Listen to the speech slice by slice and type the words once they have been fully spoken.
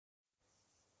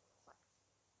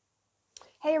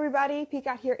Hey everybody,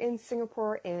 Peacock here in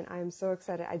Singapore, and I'm so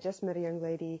excited. I just met a young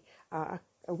lady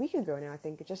a week ago now, I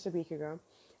think, just a week ago,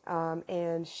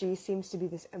 and she seems to be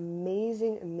this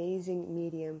amazing, amazing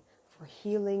medium for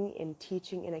healing and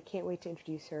teaching, and I can't wait to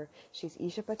introduce her. She's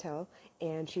Eesha Patel,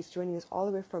 and she's joining us all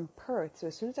the way from Perth. So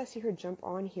as soon as I see her jump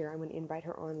on here, I'm going to invite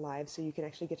her on live so you can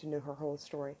actually get to know her whole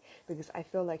story, because I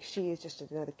feel like she is just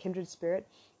another kindred spirit.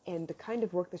 And the kind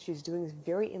of work that she's doing is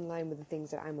very in line with the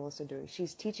things that I'm also doing.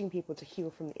 She's teaching people to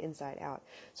heal from the inside out.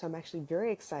 So I'm actually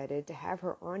very excited to have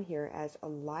her on here as a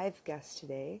live guest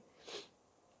today.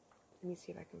 Let me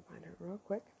see if I can find her real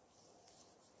quick.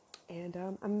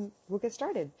 And we'll get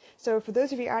started. So for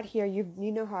those of you out here, you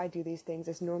know how I do these things.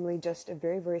 It's normally just a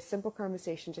very, very simple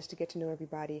conversation just to get to know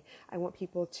everybody. I want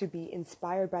people to be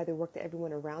inspired by the work that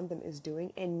everyone around them is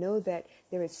doing and know that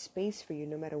there is space for you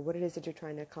no matter what it is that you're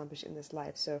trying to accomplish in this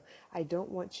life. So I don't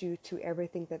want you to ever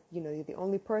think that, you're the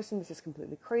only person. This is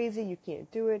completely crazy. You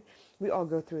can't do it. We all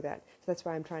go through that. So that's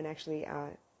why I'm trying to actually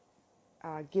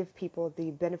give people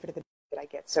the benefit of the doubt that I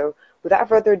get. So without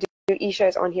further ado, Eesha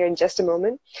is on here in just a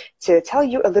moment to tell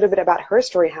you a little bit about her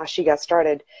story, how she got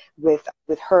started with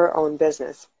her own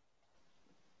business.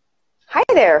 Hi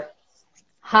there.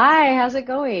 Hi, how's it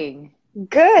going?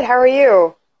 Good. How are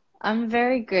you? I'm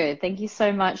very good. Thank you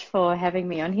so much for having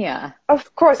me on here.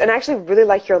 Of course. And I actually really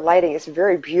like your lighting. It's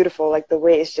very beautiful, like the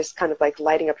way it's just kind of like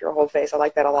lighting up your whole face. I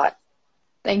like that a lot.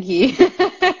 Thank you.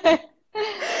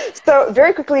 So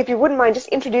very quickly, if you wouldn't mind just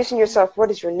introducing yourself, what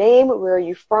is your name? Where are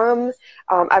you from?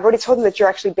 I've already told them that you're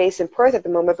actually based in Perth at the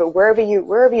moment, but wherever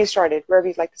you started, wherever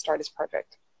you'd like to start is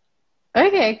perfect.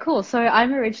 Okay, cool. So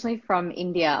I'm originally from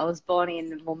India. I was born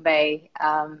in Mumbai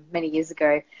many years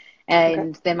ago,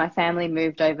 and then my family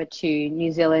moved over to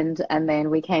New Zealand, and then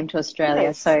we came to Australia.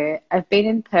 Nice. So I've been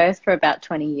in Perth for about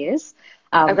 20 years.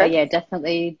 But yeah,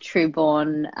 definitely true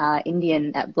born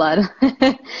Indian at blood.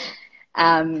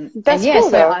 That's cool,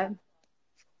 though.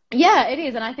 Yeah, it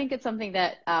is, and I think it's something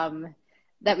that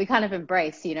that we kind of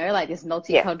embrace, like this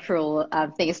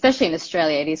multicultural thing, especially in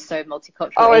Australia. It is so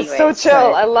multicultural. Oh, it's anyway, so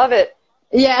chill. I love it.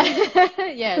 Yeah,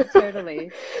 yeah,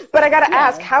 totally. But I gotta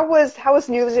ask, how was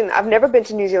New Zealand? I've never been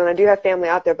to New Zealand. I do have family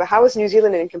out there, but how was New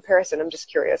Zealand in comparison? I'm just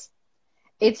curious.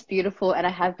 It's beautiful, and I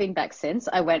have been back since.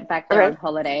 I went back there on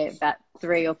holiday about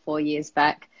 3 or 4 years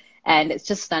back. And it's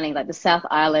just stunning. Like the South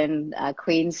Island,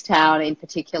 Queenstown in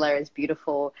particular is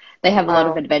beautiful. They have a lot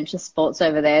of adventure sports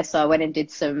over there. So I went and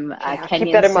did some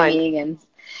canyon singing. And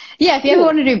yeah, if you ever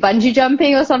want to do bungee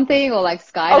jumping or something, or like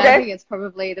skydiving, it's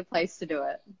probably the place to do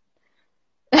it.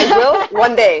 I will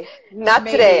one day. Not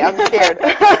today. I'm scared.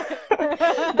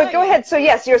 But go ahead. So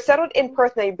yes, you're settled in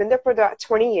Perth now. You've been there for about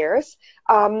 20 years.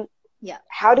 Yeah.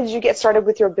 How did you get started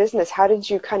with your business? How did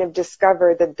you kind of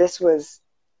discover that this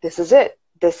is it?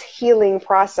 This healing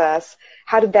process,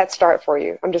 how did that start for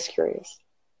you? I'm just curious.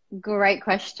 Great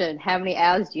question. How many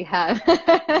hours do you have?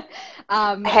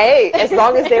 Hey, as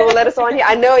long as they will let us on here.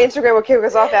 I know Instagram will kick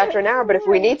us off after an hour, but if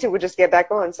we need to, we'll just get back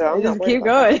on. So I'm not worried keep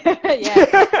going.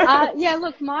 Yeah. Yeah,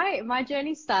 look, my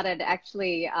journey started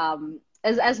actually,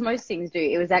 as most things do,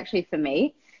 it was actually for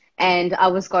me. And I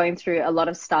was going through a lot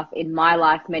of stuff in my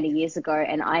life many years ago,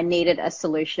 and I needed a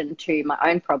solution to my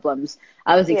own problems.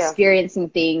 I was experiencing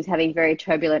things, having very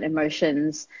turbulent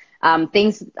emotions,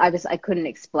 things I couldn't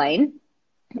explain.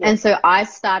 And so I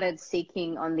started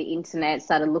seeking on the internet,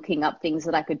 started looking up things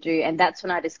that I could do, and that's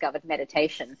when I discovered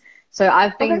meditation. So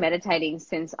I've been meditating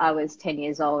since I was 10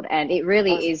 years old, and it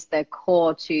really is the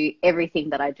core to everything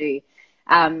that I do.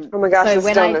 Oh my gosh, so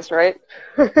the stillness, right?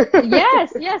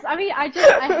 Yes. I mean, I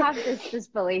have this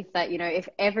belief that, if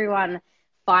everyone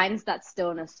finds that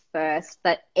stillness first,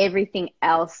 that everything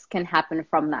else can happen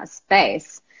from that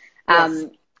space.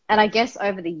 And I guess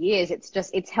over the years,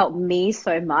 it's helped me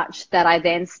so much that I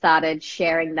then started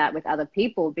sharing that with other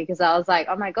people, because I was like,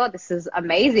 oh my God, this is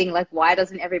amazing. Like, why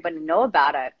doesn't everybody know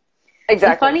about it?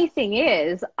 Exactly. The funny thing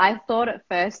is, I thought at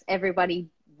first everybody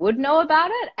would know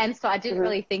about it, and so I didn't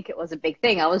really think it was a big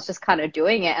thing. I was just kind of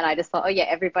doing it, and I just thought, oh yeah,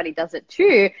 everybody does it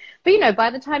too. But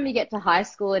by the time you get to high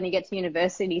school and you get to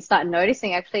university, you start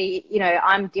noticing actually,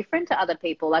 I'm different to other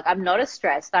people. Like, I'm not as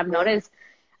stressed. I'm not as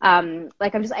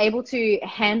like, I'm just able to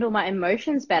handle my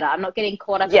emotions better. I'm not getting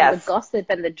caught up in the gossip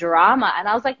and the drama. And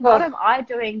I was like, what am I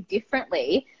doing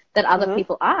differently that other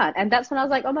people aren't? And that's when I was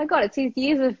like, oh my God, it's these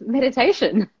years of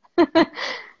meditation.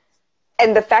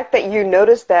 And the fact that you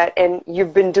noticed that, and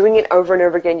you've been doing it over and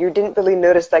over again, you didn't really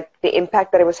notice like the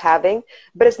impact that it was having.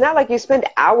 But it's not like you spend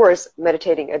hours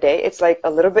meditating a day. It's like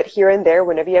a little bit here and there,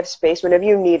 whenever you have space, whenever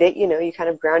you need it, you kind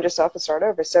of ground yourself and start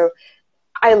over. So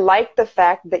I like the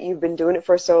fact that you've been doing it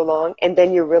for so long, and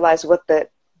then you realize what the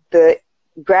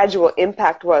gradual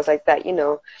impact was, like that,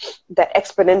 that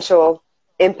exponential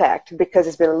impact, because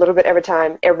it's been a little bit every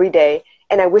time, every day.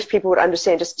 And I wish people would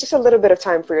understand just a little bit of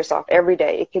time for yourself every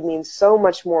day. It could mean so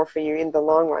much more for you in the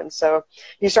long run. So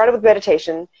you started with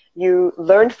meditation, you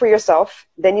learned for yourself,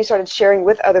 then you started sharing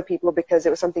with other people because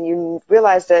it was something you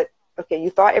realized that, okay, you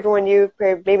thought everyone knew,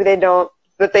 maybe they don't,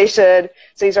 but they should.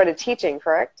 So you started teaching,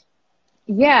 correct?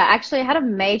 Yeah, actually, I had a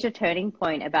major turning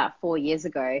point about 4 years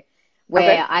ago where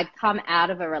Okay. I'd come out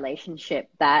of a relationship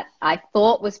that I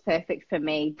thought was perfect for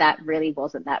me that really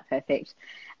wasn't that perfect.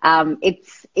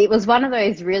 It was one of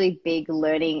those really big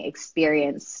learning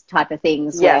experience type of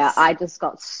things where Yes. I just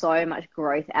got so much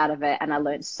growth out of it and I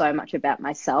learned so much about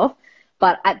myself.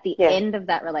 But at the Yeah. end of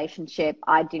that relationship,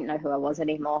 I didn't know who I was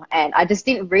anymore. And I just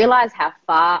didn't realize how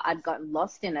far I'd gotten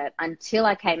lost in it until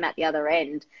I came at the other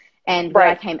end. And when I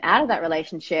Right. came out of that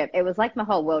relationship, it was like my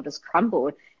whole world just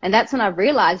crumbled. And that's when I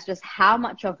realized just how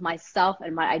much of myself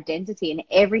and my identity and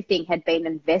everything had been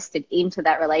invested into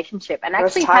that relationship, and I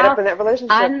was actually tied up how in that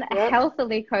relationship. Yep.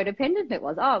 unhealthily codependent it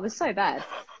was. Oh, it was so bad.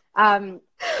 Um,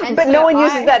 and But so no one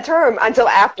uses I, that term until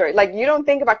after. Like, you don't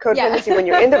think about yeah, codependency when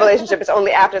you're in the relationship. It's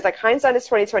only after. It's like hindsight is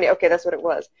 2020. Okay, that's what it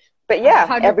was. But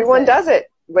yeah, everyone 100%. does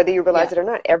it, whether you realize Yeah, it or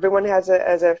not. Everyone has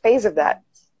a phase of that.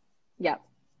 yeah.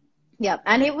 Yeah,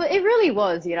 and it really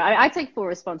was, I take full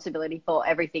responsibility for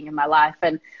everything in my life,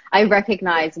 and I Yeah.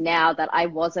 recognize now that I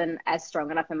wasn't as strong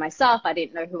enough in myself. I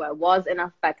didn't know who I was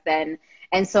enough back then,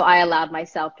 and so I allowed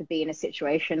myself to be in a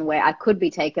situation where I could be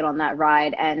taken on that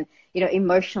ride, and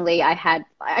emotionally, I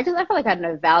felt like I had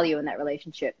no value in that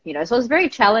relationship, so it was very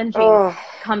challenging Oh,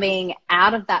 coming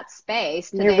out of that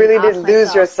space to you then really did ask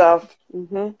lose myself, yourself.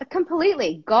 Hmm.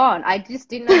 completely gone. I just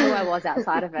didn't know who I was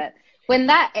outside of it. When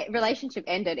that relationship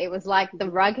ended, it was like the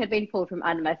rug had been pulled from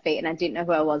under my feet and I didn't know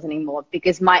who I was anymore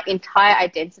because my entire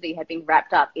identity had been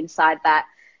wrapped up inside that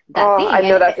Oh, I thing.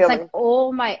 know And that it's like feeling.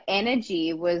 all my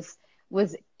energy was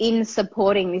in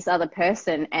supporting this other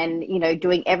person and,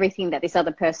 doing everything that this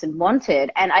other person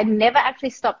wanted. And I never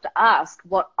actually stopped to ask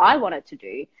what I wanted to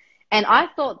do. And I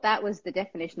thought that was the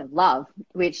definition of love,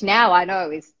 which now I know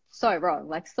is so wrong,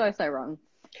 like so, so wrong.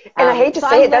 And I hate to So I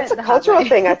say it, that's a learned the hard cultural way.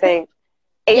 thing, I think.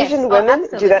 Yes. Asian Oh, women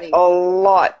do that a absolutely.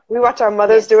 lot. We watch our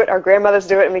mothers do Yes. it, our grandmothers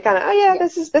do it, and we kind of, oh yeah,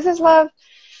 Yes. this is love.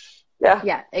 Yeah.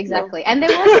 Yeah, No. exactly. And there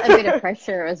was a bit of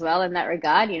pressure as well in that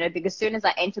regard, because as soon as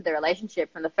I entered the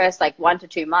relationship from the first like 1 to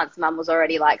 2 months, mum was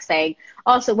already like saying,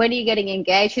 oh, so when are you getting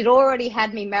engaged? She'd already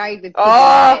had me married with kids in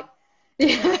my Oh, head.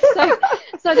 Yeah.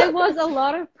 So there was a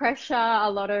lot of pressure, a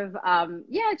lot of,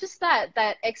 just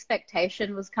that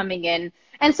expectation was coming in.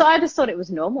 And so I just thought it was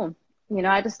normal.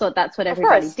 I just thought that's what of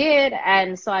everybody course. did.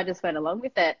 And so I just went along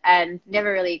with it and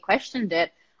never really questioned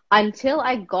it until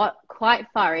I got quite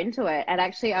far into it. And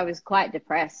actually, I was quite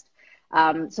depressed.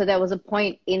 So there was a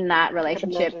point in that I could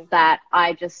relationship imagine. that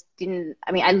I just didn't,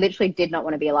 I literally did not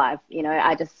want to be alive.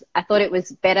 I thought it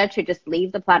was better to just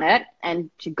leave the planet and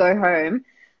to go home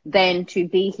than to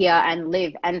be here and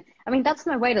live. And that's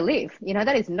no way to live.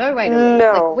 That is no way to live.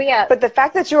 Like No. we are, But the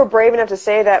fact that you were brave enough to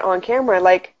say that on camera,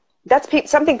 like, that's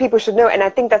something people should know. And I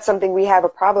think that's something we have a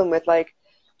problem with. Like,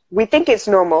 we think it's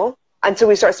normal until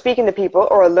we start speaking to people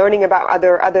or learning about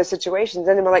other situations.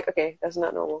 And then we're like, okay, that's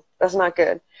not normal. That's not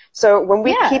good. So when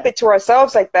we keep yeah, it to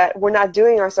ourselves like that, we're not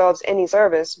doing ourselves any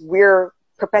service. We're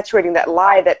perpetuating that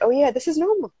lie that, oh yeah, this is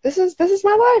normal. This is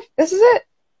my life. This is it.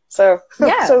 So I'm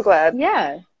yeah, so glad.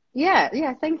 yeah.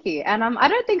 Yeah, thank you. And I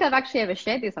don't think I've actually ever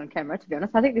shared this on camera, to be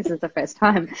honest. I think this is the first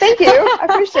time. Thank you. I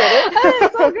appreciate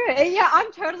It's all it. good. Yeah,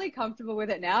 I'm totally comfortable with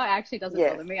it now. It actually doesn't Yeah.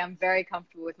 bother me. I'm very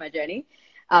comfortable with my journey.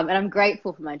 And I'm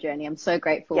grateful for my journey. I'm so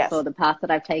grateful for Yes. the path that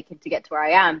I've taken to get to where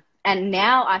I am. And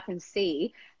now I can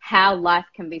see how life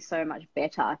can be so much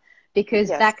better. Because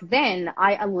Yes. back then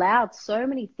I allowed so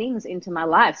many things into my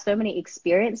life, so many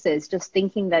experiences, just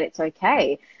thinking that it's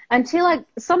okay. Until I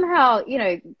somehow,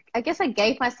 I guess I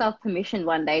gave myself permission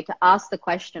one day to ask the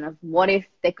question of what if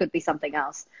there could be something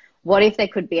else? What if there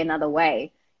could be another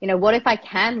way? What if I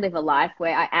can live a life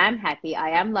where I am happy, I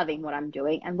am loving what I'm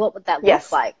doing, and what would that look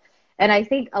Yes. like? And I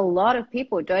think a lot of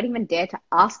people don't even dare to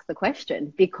ask the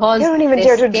question They because don't even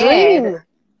they're dare to scared. dream.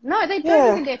 No, they don't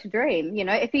Yeah. even dare to dream.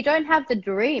 If you don't have the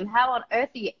dream, how on earth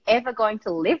are you ever going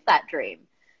to live that dream?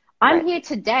 I'm Right. here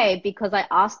today because I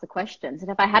asked the questions.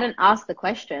 And if I hadn't asked the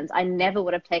questions, I never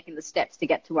would have taken the steps to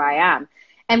get to where I am.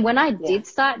 And when I Yeah. did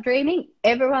start dreaming,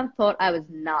 everyone thought I was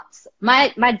nuts.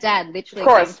 My dad Of literally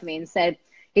came course. to me and said,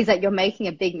 he's like, you're making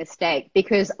a big mistake.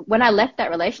 Because when I left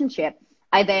that relationship,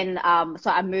 I then, so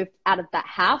I moved out of that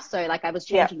house. So like I was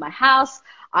Yeah. changing my house.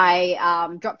 I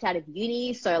dropped out of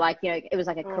uni. So like, it was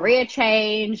like a Oh. career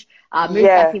change, moved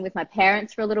back Yeah. in with my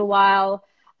parents for a little while.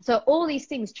 So all these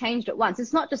things changed at once.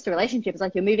 It's not just a relationship. It's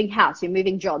like you're moving house, you're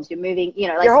moving jobs, you're moving, you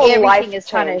know, like Your whole everything life is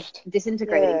kind of changed.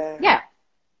 disintegrating. Yeah. Yeah.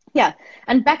 Yeah.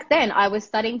 And back then I was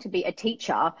studying to be a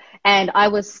teacher, and I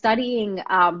was studying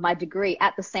my degree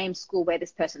at the same school where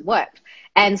this person worked.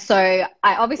 And so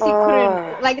I obviously Oh,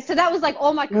 couldn't, like, so that was like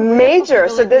all my career major.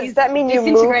 So does possibilities that mean you moved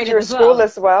disintegrated your as school well.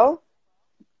 as well?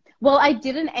 Well, I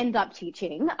didn't end up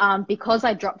teaching because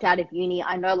I dropped out of uni.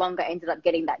 I no longer ended up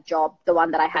getting that job, the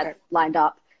one that I had Okay. lined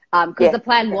up. Because Yeah. the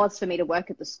plan Okay. was for me to work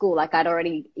at the school. Like I'd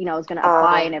already, you know, I was going to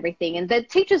apply and everything. And the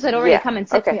teachers had already Yeah. come and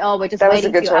said to Okay. me, "Oh, we're just That was a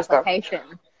waiting for good your choice, though.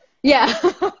 application." Yeah.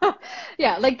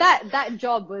 Yeah. Like that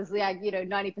job was like, you know,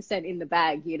 90% in the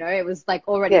bag, you know, it was like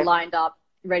already Yeah. lined up,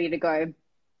 ready to go.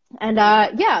 And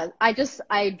yeah,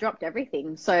 I dropped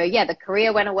everything. So yeah, the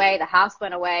career went away, the house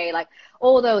went away, like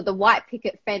all the white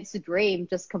picket fence dream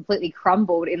just completely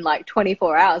crumbled in like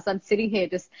 24 hours. I'm sitting here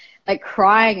just like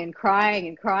crying and crying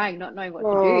and crying, not knowing what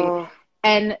to do. Oh,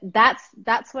 And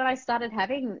that's when I started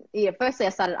having, yeah, firstly I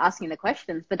started asking the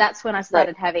questions, but that's when I right.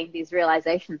 started having these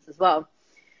realizations as well.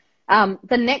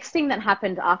 The next thing that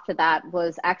happened after that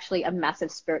was actually a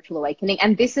massive spiritual awakening.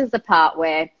 And this is the part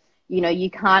where, you know, you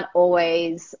can't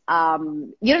always,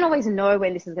 you don't always know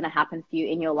when this is going to happen for you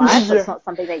in your life. So it's Yeah. not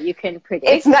something that you can It's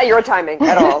predict. not your timing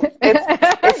at all.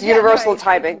 It's Yeah, no, universal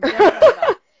timing. it's definitely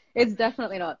not. It's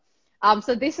definitely not.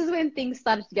 So this is when things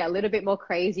started to get a little bit more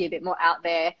crazy, a bit more out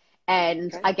there.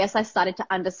 And Okay. I guess I started to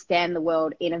understand the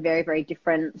world in a very, very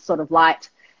different sort of light.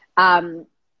 Um,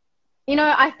 you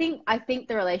know, I think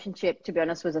the relationship, to be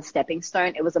honest, was a stepping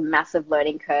stone. It was a massive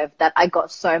learning curve that I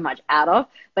got so much out of.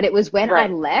 But it was when I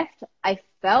Right. left, I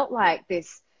felt like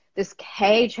this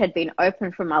cage had been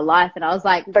opened from my life, and I was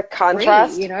like The free,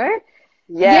 contrast. you know?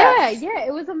 Yeah, Yes. yeah,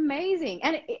 it was amazing.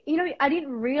 And you know, I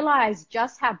didn't realize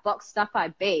just how boxed up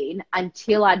I'd been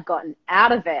until I'd gotten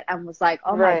out of it and was like,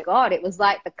 oh my Right. God, it was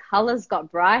like the colors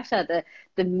got brighter,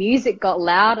 the music got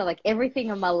louder, like everything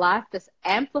in my life just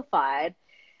amplified.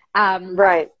 Um,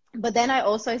 Right. but then I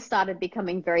also started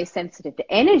becoming very sensitive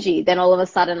to energy. Then all of a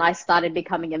sudden I started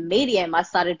becoming a medium. I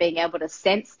started being able to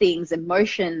sense things,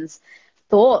 emotions,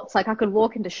 thoughts. Like I could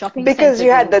walk into shopping Because centers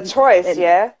you had the choice, and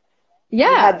yeah? You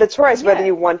had yeah, the choice whether yeah,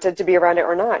 you wanted to be around it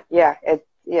or not. Yeah.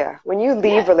 Yeah. When you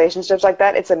leave yeah, relationships like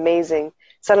that, it's amazing.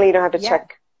 Suddenly you don't have to yeah,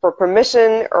 check for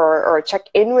permission or check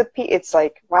in with people. It's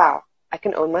like, wow, I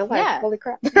can own my life. yeah, Holy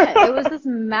crap. yeah. There was this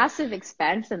massive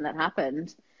expansion that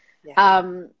happened. Yeah.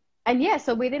 And yeah,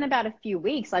 so within about a few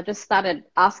weeks, I just started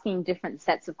asking different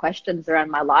sets of questions around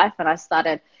my life, and I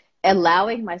started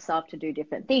allowing myself to do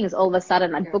different things. All of a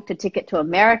sudden, I Yeah. booked a ticket to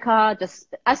America.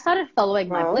 Just I started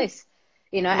following my Well, bliss,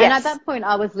 you know. And at yes. that point,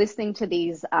 I was listening to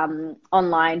these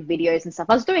online videos and stuff.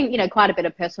 I was doing, you know, quite a bit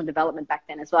of personal development back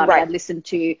then as well. I mean, Right. I'd listened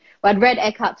to, well, I'd read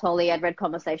Eckhart Tolle, I'd read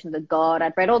Conversations with God,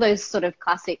 I'd read all those sort of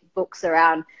classic books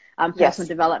around personal Yes.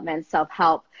 development,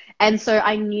 self-help. And so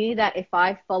I knew that if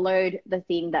I followed the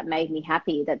thing that made me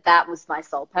happy, that that was my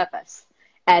sole purpose.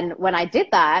 And when I did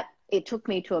that, it took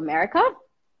me to America.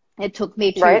 It took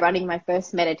me to Right. running my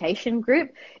first meditation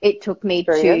group. It took me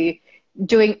Very good. to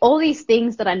doing all these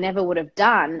things that I never would have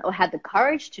done or had the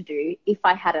courage to do if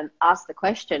I hadn't asked the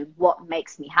question, what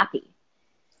makes me happy?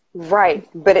 Right.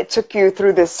 But it took you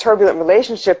through this turbulent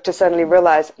relationship to suddenly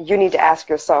realize you need to ask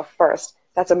yourself first.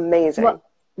 That's amazing.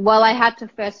 Well, I had to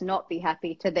first not be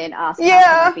happy to then ask, how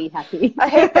can I Yeah. be happy? I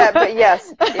hate that, but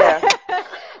yes. Yeah.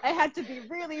 I had to be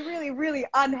really, really, really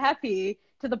unhappy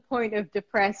to the point of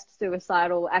depressed,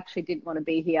 suicidal, actually didn't want to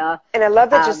be here. And I love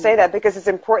that you say Um, that because it's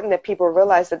important that people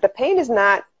realize that the pain is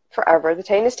not forever. The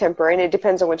pain is temporary and it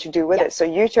depends on what you do with yeah, it. So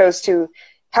you chose to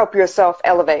help yourself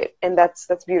elevate, and that's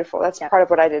beautiful. That's yeah, part of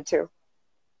what I did too.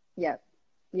 yeah,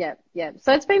 yeah, yeah.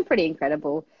 So it's been pretty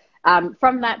incredible.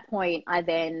 From that point, I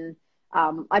then,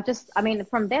 I mean,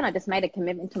 from then I just made a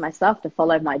commitment to myself to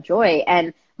follow my joy.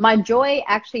 And my joy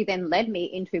actually then led me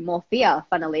into more fear,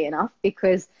 funnily enough,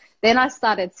 because then I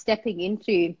started stepping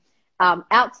into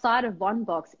outside of one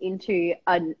box into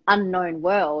an unknown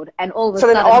world, and all of a So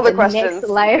then all sudden the the next questions.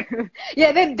 layer,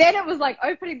 yeah, then it was like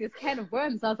opening this can of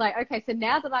worms. I was like, okay, so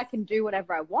now that I can do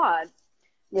whatever I want,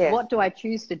 Yeah. what do I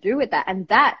choose to do with that? And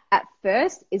that at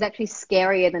first is actually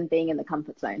scarier than being in the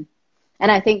comfort zone.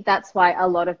 And I think that's why a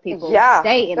lot of people Yeah.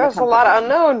 stay in the There's a comfort lot of zone.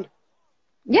 unknown.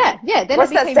 Yeah, yeah. Then it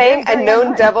What's that became saying? very, A very known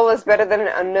unknown. devil is better than an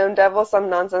unknown devil, some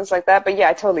nonsense like that. But yeah,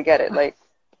 I totally get it. Like,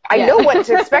 I Yeah. know what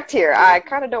to expect here. I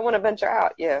kind of don't want to venture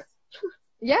out. Yeah.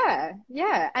 Yeah,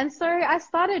 yeah. And so I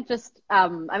started just, I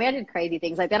mean, I did crazy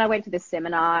things. Like then I went to this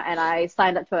seminar and I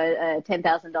signed up to a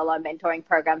 $10,000 mentoring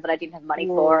program that I didn't have money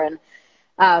for. Mm.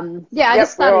 And yeah, I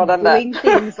just Yep, we've all started done that. doing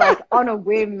things like on a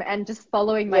whim and just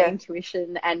following my Yeah.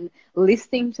 intuition and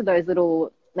listening to those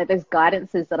little like those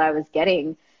guidances that I was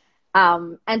getting.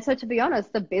 And so to be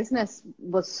honest, the business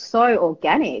was so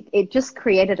organic. It just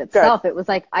created Good. itself. It was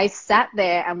like I sat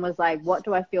there and was like, what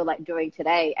do I feel like doing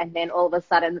today? And then all of a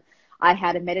sudden I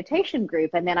had a meditation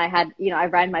group, and then I had, you know, I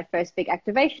ran my first big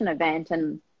activation event.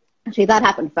 And actually that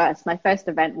happened first. My first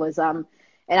event was an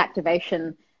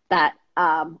activation that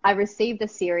I received a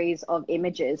series of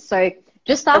images. So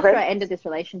just after I ended this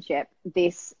relationship,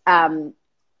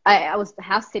 I was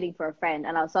house sitting for a friend,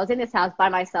 and I was in this house by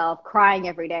myself, crying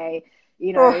every day.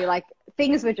 You know, like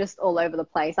things were just all over the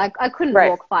place. I couldn't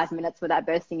walk 5 minutes without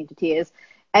bursting into tears.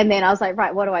 And then I was like,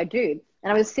 right, what do I do?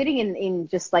 And I was sitting in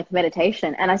just like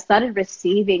meditation, and I started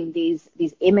receiving these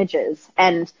images.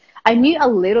 And I knew a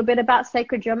little bit about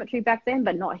sacred geometry back then,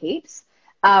 but not heaps.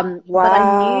 But I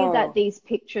knew that these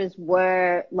pictures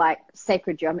were like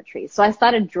sacred geometry. So I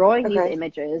started drawing these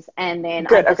images, and then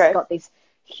I just got this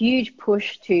huge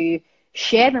push to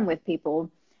share them with people.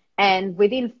 And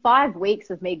within 5 weeks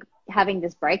of me having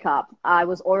this breakup, I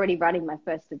was already running my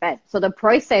first event. So the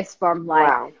process from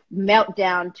like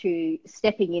meltdown to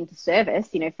stepping into service,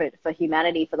 you know, for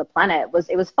humanity, for the planet,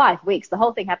 it was 5 weeks. The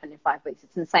whole thing happened in 5 weeks.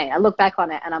 It's insane. I look back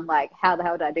on it and I'm like, how the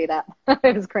hell did I do that?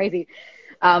 It was crazy.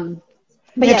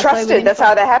 But you trusted. That's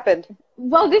how that happened.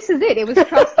 Well, this is it. It was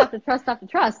trust after trust after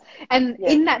trust. And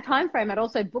in that time frame, I'd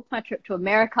also booked my trip to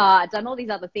America. I'd done all these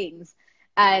other things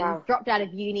and dropped out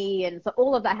of uni. And so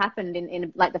all of that happened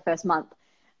in like the first month.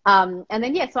 And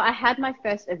then, so I had my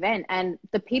first event, and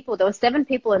there were 7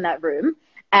 people in that room.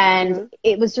 And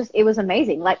it was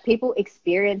amazing. Like, people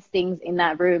experienced things in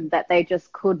that room that they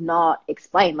just could not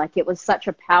explain. Like, it was such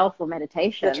a powerful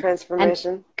meditation. The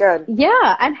transformation. Good.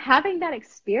 Yeah. And having that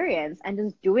experience and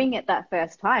just doing it that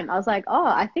first time, I was like, oh,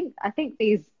 I think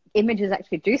these images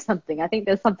actually do something. I think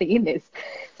there's something in this.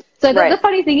 So the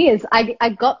funny thing is,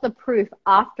 I got the proof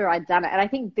after I'd done it. And I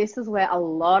think this is where a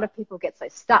lot of people get so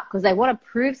stuck, because they want to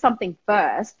prove something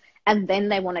first, and then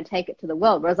they want to take it to the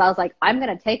world. Whereas I was like, I'm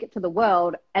going to take it to the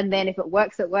world, and then if it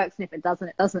works, it works. And if it doesn't,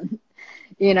 it doesn't.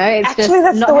 You know, it's actually, just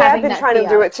that's not the way having I've been trying to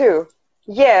do it too.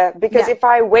 Yeah, because if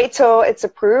I wait till it's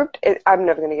approved, I'm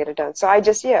never going to get it done. So I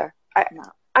just,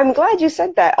 I'm glad you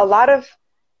said that. A lot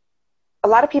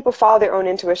of people follow their own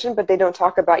intuition, but they don't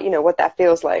talk about, you know, what that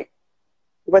feels like,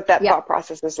 what that thought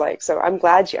process is like. So I'm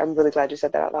really glad you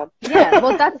said that out loud. Yeah,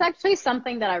 well, that's actually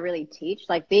something that I really teach.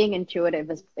 Like, being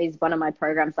intuitive is one of my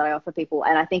programs that I offer people.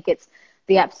 And I think it's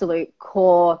the absolute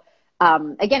core.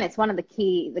 Again, it's one of the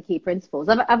key principles.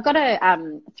 I've got a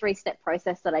 3-step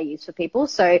process that I use for people.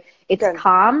 So it's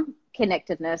calm,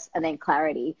 connectedness, and then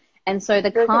clarity. And so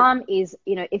the calm is,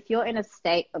 you know, if you're in a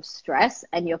state of stress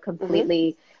and you're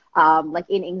completely like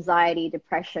in anxiety,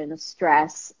 depression,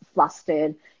 stress,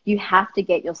 flustered, you have to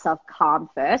get yourself calm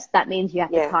first. That means you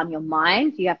have to calm your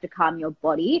mind, you have to calm your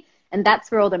body, and that's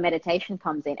where all the meditation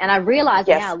comes in. And I realize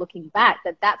now, looking back,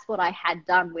 that that's what I had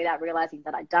done without realizing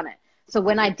that I'd done it. So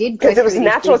when I did go through, because it was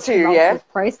natural to you,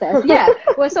 process,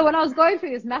 well, so when I was going through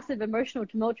this massive emotional,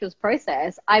 tumultuous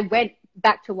process, I went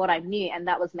back to what I knew, and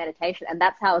that was meditation, and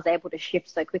that's how I was able to shift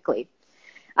so quickly.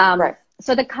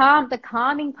 So the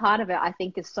calming part of it, I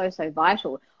think, is so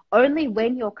vital. Only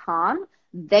when you're calm,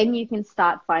 then you can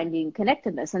start finding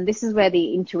connectedness. And this is where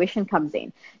the intuition comes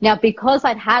in. Now, because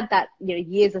I'd had that, you know,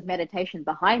 years of meditation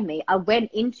behind me, I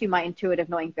went into my intuitive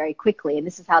knowing very quickly. And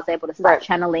this is how I was able to start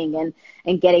channeling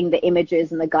and getting the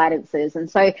images and the guidances.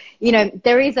 And so, you know,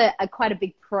 there is a quite a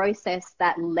big process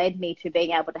that led me to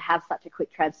being able to have such a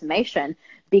quick transformation,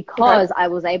 because I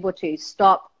was able to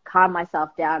stop, calm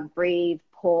myself down, breathe,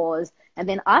 pause, and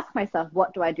then ask myself,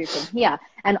 what do I do from here?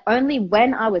 And only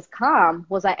when I was calm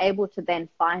was I able to then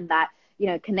find that, you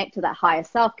know, connect to that higher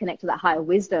self, connect to that higher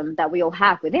wisdom that we all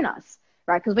have within us,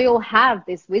 right? Because we all have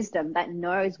this wisdom that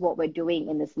knows what we're doing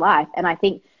in this life. And I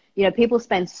think, you know, people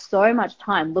spend so much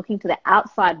time looking to the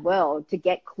outside world to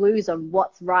get clues on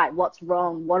what's right, what's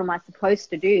wrong, what am I supposed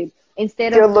to do,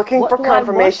 instead You're of looking for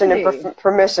confirmation and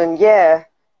permission. Yeah,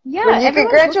 when you can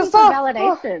grant yourself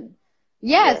validation.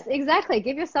 Yes, exactly.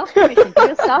 Give yourself permission, give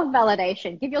yourself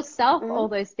validation, give yourself all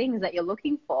those things that you're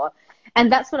looking for.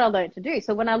 And that's what I learned to do.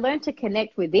 So when I learned to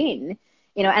connect within,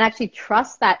 you know, and actually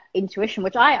trust that intuition,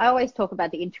 which I always talk about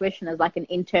the intuition as like an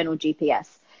internal GPS,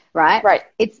 right? Right.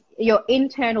 It's your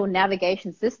internal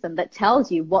navigation system that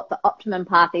tells you what the optimum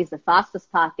path is, the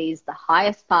fastest path is, the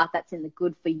highest path that's in the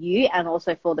good for you and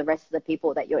also for the rest of the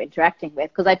people that you're interacting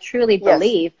with. Because I truly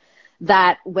believe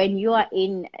that when you are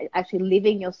in actually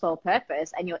living your soul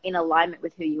purpose and you're in alignment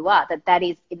with who you are, that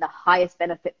is in the highest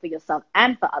benefit for yourself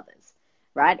and for others,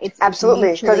 right? It's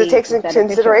absolutely, because it takes into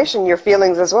consideration your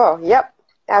feelings as well. Yep,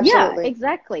 absolutely.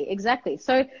 Yeah, exactly.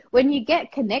 So when you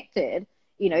get connected,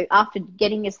 you know, after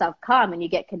getting yourself calm and you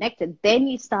get connected, then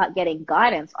you start getting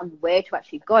guidance on where to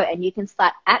actually go, and you can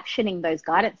start actioning those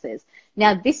guidances.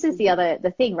 Now, this is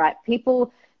the thing, right?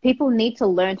 People need to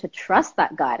learn to trust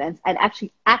that guidance and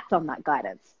actually act on that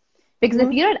guidance. Because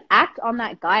if you don't act on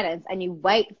that guidance and you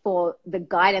wait for the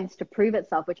guidance to prove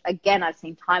itself, which again, I've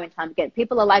seen time and time again,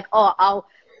 people are like, oh, I'll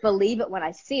believe it when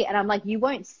I see it. And I'm like, you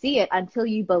won't see it until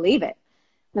you believe it.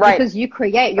 Right. Because you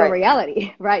create your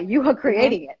reality, right? You are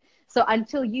creating it. So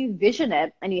until you vision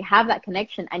it and you have that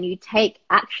connection and you take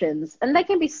actions, and they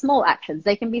can be small actions,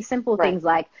 they can be simple things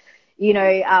like, you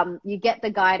know, you get the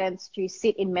guidance to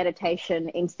sit in meditation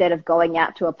instead of going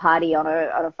out to a party on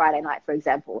a Friday night, for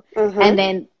example. And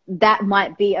then that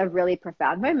might be a really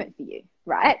profound moment for you,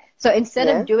 right? So instead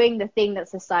of doing the thing that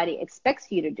society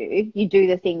expects you to do, you do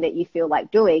the thing that you feel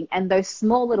like doing. And those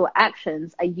small little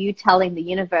actions are you telling the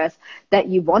universe that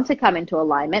you want to come into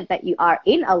alignment, that you are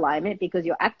in alignment because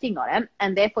you're acting on it.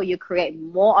 And therefore you create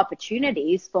more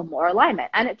opportunities for more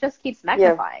alignment. And it just keeps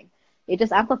magnifying. It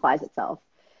just amplifies itself.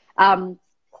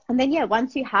 And then,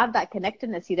 once you have that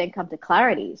connectedness, you then come to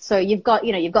clarity. So you've got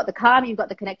the calm, you've got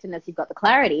the connectedness, you've got the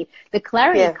clarity. The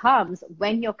clarity comes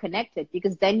when you're connected,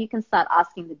 because then you can start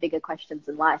asking the bigger questions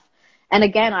in life. And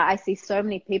again, I see so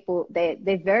many people,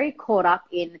 they're very caught up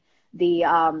in the,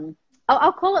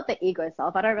 I'll call it the ego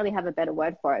self. I don't really have a better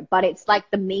word for it, but it's like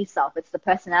the me self. It's the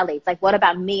personality. It's like, what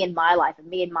about me and my life and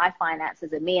me and my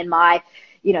finances and me and my,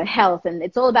 health? And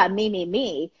it's all about me, me,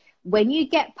 me. When you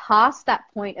get past that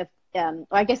point of,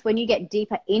 I guess when you get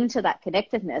deeper into that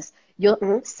connectedness,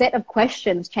 your set of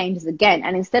questions changes again.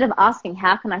 And instead of asking,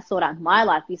 how can I sort out my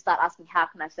life? You start asking, how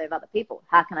can I serve other people?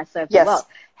 How can I serve the world?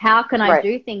 How can I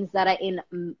do things that are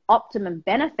in optimum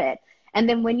benefit? And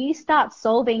then when you start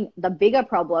solving the bigger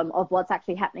problem of what's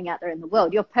actually happening out there in the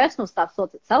world, your personal stuff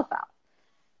sorts itself out,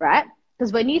 right?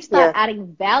 Because when you start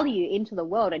adding value into the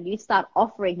world and you start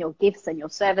offering your gifts and your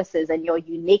services and your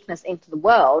uniqueness into the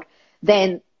world,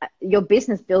 then your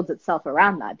business builds itself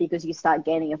around that, because you start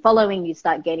gaining a following, you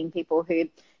start gaining people who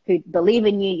believe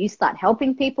in you, you start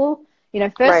helping people.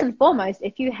 First and foremost,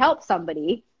 if you help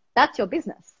somebody, that's your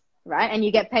business, right? And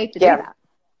you get paid to do that.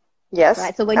 Yes.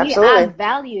 Right. So when you add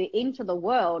value into the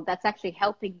world, that's actually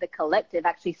helping the collective,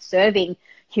 actually serving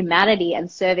humanity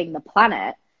and serving the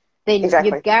planet, then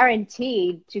you're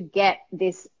guaranteed to get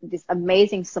this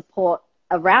amazing support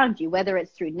around you, whether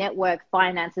it's through network,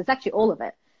 finance, it's actually all of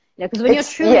it. Because when you're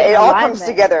truly it all comes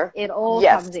together. It all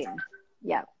comes in.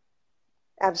 Yeah.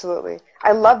 Absolutely.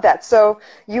 I love that. So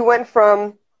you went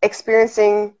from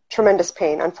experiencing tremendous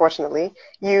pain, unfortunately.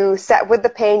 You sat with the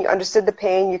pain, you understood the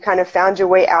pain, you kind of found your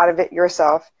way out of it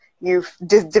yourself. You've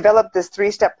developed this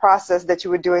 3-step process that you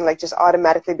were doing like just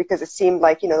automatically because it seemed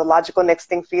like, the logical next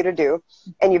thing for you to do.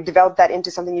 And you've developed that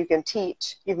into something you can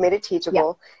teach. You've made it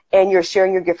teachable and you're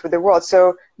sharing your gift with the world.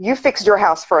 So you fixed your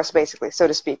house first, basically, so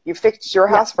to speak. You fixed your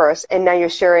house first, and now you're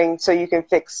sharing so you can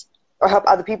fix or help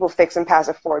other people fix and pass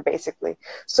it forward, basically.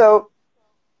 So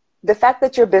the fact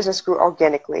that your business grew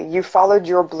organically, you followed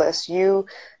your bliss, you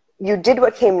did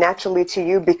what came naturally to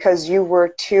you because you were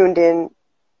tuned in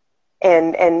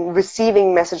and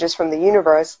receiving messages from the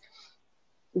universe.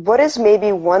 What is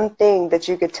maybe one thing that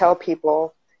you could tell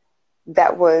people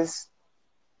that was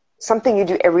something you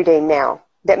do every day now,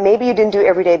 that maybe you didn't do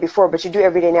every day before, but you do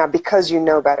every day now because you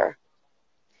know better?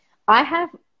 I have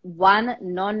one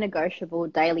non-negotiable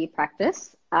daily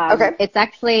practice. It's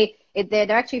actually, there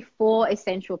are actually 4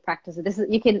 essential practices.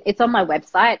 It's on my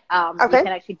website. You can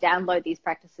actually download these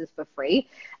practices for free.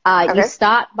 You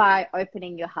start by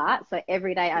opening your heart. So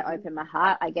every day I open my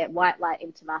heart, I get white light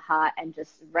into my heart and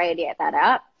just radiate that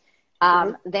out.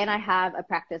 Then I have a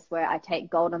practice where I take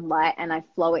golden light and I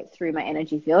flow it through my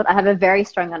energy field. I have a very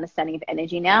strong understanding of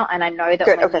energy now, and I know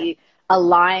that when you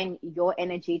align your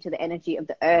energy to the energy of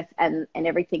the earth and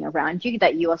everything around you,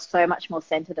 that you are so much more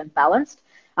centered and balanced.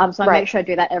 So I make sure I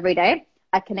do that every day.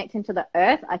 I connect into the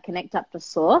earth, I connect up to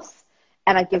source,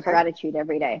 and I give gratitude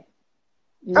every day.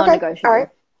 Non-negotiable.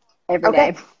 Every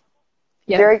day.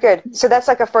 Yep. Very good. So that's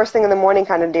like a first thing in the morning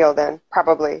kind of deal then,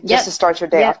 probably, just to start your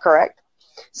day off, correct?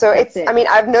 So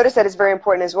I've noticed that it's very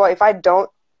important as well. If I don't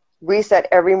reset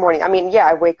every morning,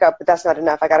 I wake up, but that's not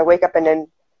enough. I got to wake up and then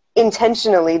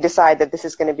intentionally decide that this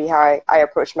is going to be how I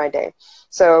approach my day.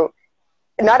 So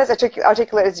not as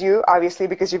articulate as you, obviously,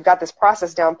 because you've got this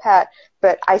process down pat,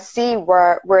 but I see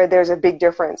where there's a big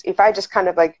difference. If I just kind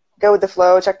of like go with the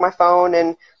flow, check my phone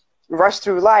and rush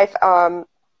through life,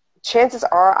 chances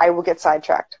are I will get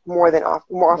sidetracked more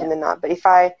often than not. But if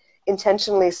I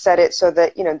intentionally set it so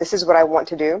that, this is what I want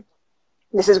to do,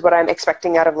 this is what I'm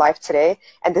expecting out of life today,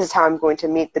 and this is how I'm going to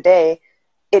meet the day,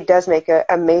 it does make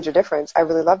a major difference. I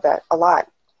really love that a lot.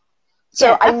 So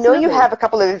Yeah, I know you absolutely. have a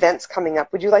couple of events coming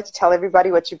up. Would you like to tell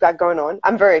everybody what you've got going on?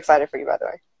 I'm very excited for you, by the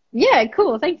way. Yeah,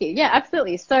 cool. Thank you. Yeah,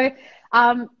 absolutely. So,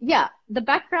 yeah, the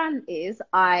background is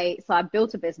I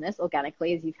built a business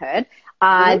organically, as you've heard.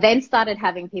 I Mm-hmm. then started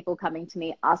having people coming to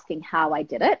me asking how I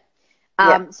did it.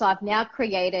 Yeah. So I've now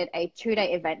created a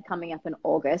 2-day event coming up in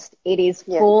August. It is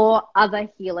Yeah. for other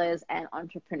healers and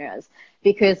entrepreneurs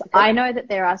because Okay. I know that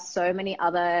there are so many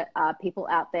other people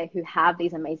out there who have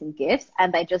these amazing gifts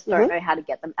and they just don't Mm-hmm. know how to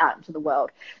get them out into the world.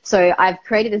 So I've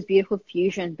created this beautiful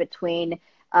fusion between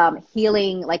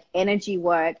healing, like energy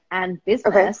work and Okay.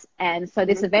 business. And so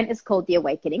this Mm-hmm. event is called The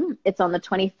Awakening. It's on the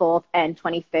 24th and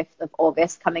 25th of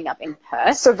August coming up in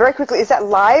Perth. So very quickly, is that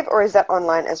live or is that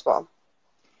online as well?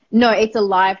 No, it's a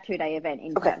live 2-day event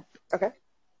in Okay. Perth. Okay.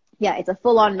 Yeah, it's a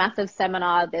full-on massive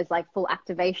seminar. There's like full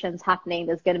activations happening.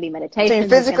 There's going to be So you meditations. There's going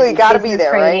to physically be got to be business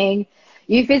there, right? training.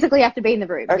 You physically have to be in the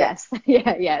room. Okay. Yes.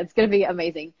 Yeah. It's going to be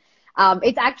amazing.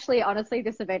 It's actually, honestly,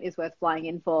 this event is worth flying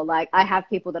in for. Like, I have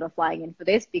people that are flying in for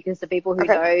this because the people who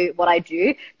Okay. know what I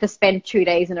do to spend 2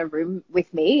 days in a room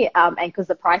with me, and because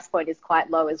the price point is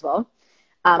quite low as well.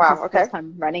 Since Wow. the Okay. first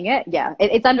time running it, yeah,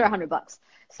 it's under $100.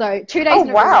 So 2 days Oh, in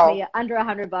a room with wow. me, under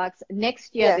 $100.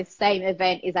 Next year, Yeah. this same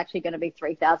event is actually going to be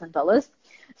 $3,000.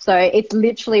 So it's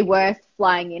literally worth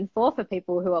flying in for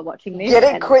people who are watching this Get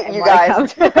it quick, and you want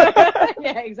to guys. come.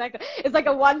 Yeah, exactly. It's like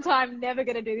a one-time, never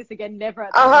going to do this again, never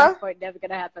at that price Uh-huh. point, never going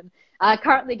to happen. I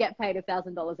currently get paid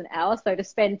 $1,000 an hour, so to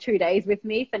spend 2 days with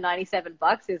me for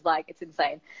 $97 is like, it's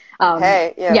insane.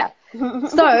 Hey, yeah. Yeah.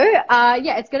 So,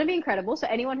 yeah, it's going to be incredible. So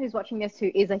anyone who's watching this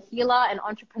who is a healer, an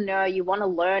entrepreneur, you want to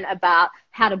learn about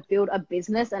how to build a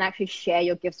business and actually share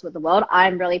your gifts with the world.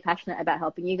 I'm really passionate about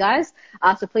helping you guys.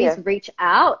 So please Yeah. reach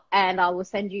out and I will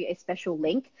send you a special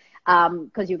link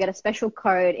because you'll get a special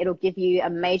code. It'll give you a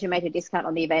major discount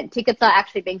on the event. Tickets are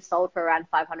actually being sold for around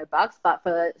 $500, but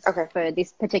Okay. for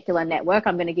this particular network,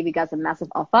 I'm going to give you guys a massive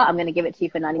offer. I'm going to give it to you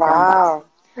for $97. Wow.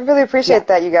 I really Yeah. appreciate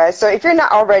that, you guys. So if you're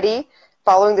not already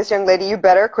following this young lady, you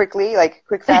better quickly, like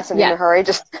quick, fast, and in Yeah. a hurry,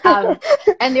 just And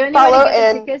the only way follow to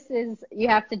get the and tickets is you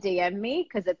have to DM me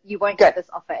because you won't good. get this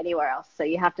offer anywhere else. So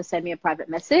you have to send me a private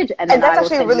message and then And that's I will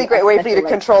actually a send really you great a way for you to special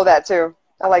link. control that too.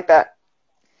 I like that.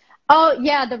 Oh,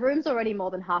 yeah, the room's already more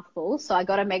than half full, so I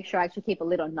got to make sure I actually keep a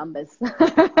lid on numbers.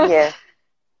 Yeah.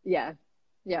 Yeah.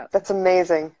 Yeah. That's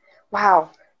amazing.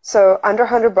 Wow. So under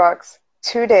 $100,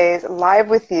 2 days live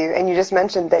with you, and you just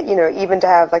mentioned that, even to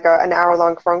have like an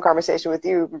hour-long phone conversation with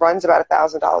you runs about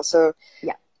 $1,000. So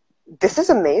Yeah. this is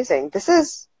amazing. This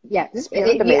is Yeah. beyond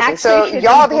You amazing. So actually should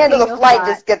y'all be handle booking the your flight, flight.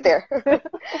 just get there.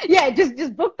 Yeah,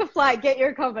 just book the flight, get your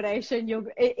accommodation.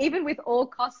 Even with all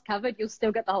costs covered, you'll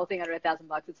still get the whole thing under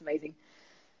 $1,000. It's amazing.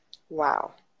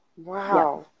 Wow. Yeah.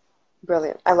 Wow.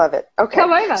 Brilliant. I love it. Okay.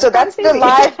 Come over. So Come that's see the me.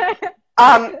 live.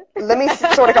 Let me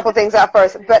sort a couple things out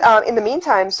first. But in the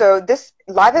meantime, so this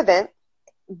live event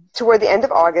toward the end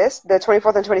of August, the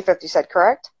 24th and 25th, you said,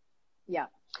 correct? Yeah.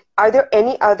 Are there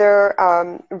any other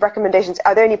recommendations?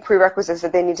 Are there any prerequisites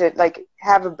that they need to like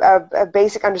have a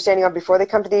basic understanding of before they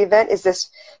come to the event? Is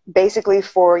this basically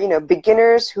for,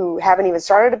 beginners who haven't even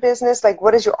started a business? Like,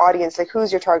 what is your audience? Like,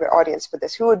 who's your target audience for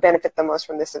this? Who would benefit the most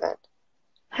from this event?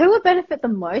 Who would benefit the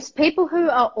most? People who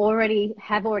have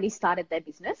already started their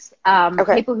business.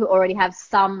 Okay. People who already have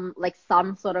some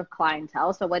sort of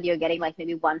clientele. So whether you're getting like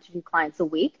maybe 1 to 2 clients a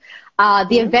week,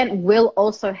 the event will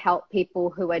also help people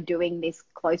who are doing this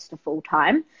close to full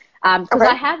time. Because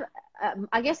I have,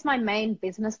 I guess my main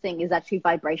business thing is actually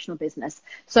vibrational business.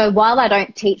 So while I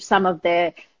don't teach some of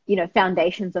the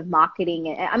foundations of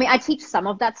marketing. I mean, I teach some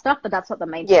of that stuff, but that's not the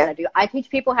main thing that I do. I teach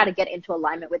people how to get into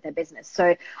alignment with their business.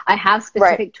 So I have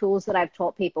specific tools that I've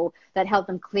taught people that help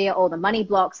them clear all the money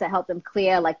blocks, that help them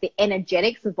clear like the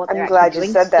energetics of what they're actually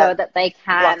doing so that they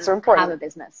can have a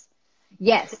business.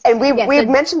 Yes. And we've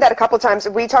mentioned that a couple of times.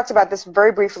 We talked about this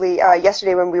very briefly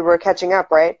yesterday when we were catching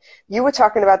up, right? You were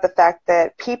talking about the fact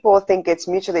that people think it's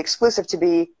mutually exclusive to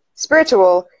be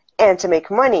spiritual and to make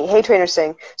money. Hey, Trainer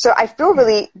Singh. So I feel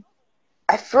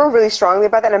really strongly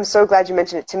about that. And I'm so glad you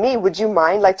mentioned it to me. Would you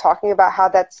mind like talking about how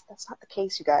that's not the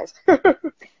case, you guys?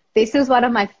 This is one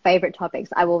of my favorite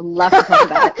topics. I will love to talk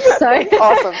about it. So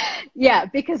awesome. Yeah,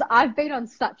 because I've been on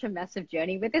such a massive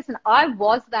journey with this, and I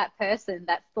was that person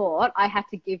that thought I had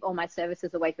to give all my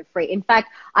services away for free. In fact,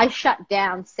 I shut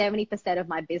down 70% of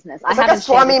my business. It's like a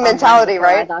Swami mentality,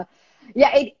 right? Either.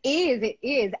 Yeah, it is. It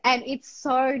is. And it's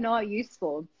so not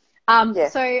useful.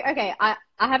 So, okay,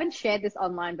 I haven't shared this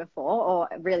online before or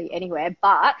really anywhere,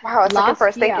 but Wow, it's like a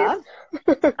first. Thank you.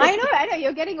 I know,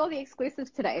 you're getting all the exclusives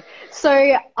today.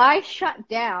 So I shut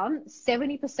down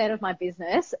 70% of my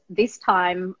business this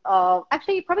time of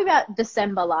actually probably about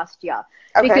December last year,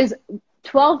 Okay. because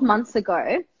 12 months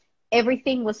ago,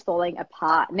 everything was falling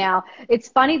apart. Now, it's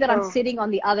funny that I'm sitting on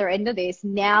the other end of this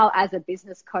now as a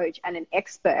business coach and an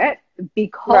expert,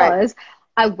 because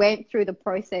I went through the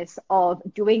process of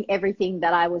doing everything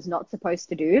that I was not supposed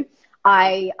to do.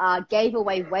 I gave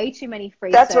away way too many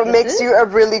free That's services. what makes you a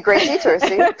really great teacher,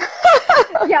 see?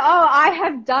 Yeah, oh, I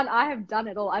have done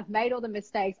it all. I've made all the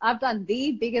mistakes. I've done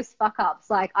the biggest fuck ups.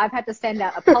 Like, I've had to send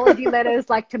out apology letters,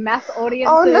 like, to mass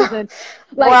audiences and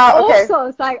like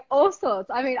all sorts.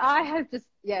 I mean, I have just,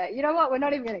 yeah, you know what? We're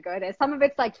not even going to go there. Some of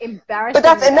it's like embarrassing. But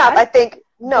that's enough, I think.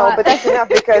 No, but that's enough,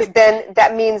 because then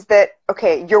that means that,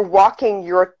 okay, you're walking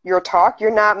your talk. You're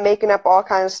not making up all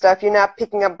kinds of stuff. You're not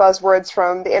picking up buzzwords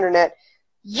from the internet.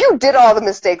 You did all the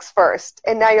mistakes first,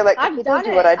 and now you're like, okay, don't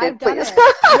do what I did, please.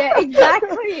 Yeah,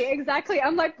 exactly.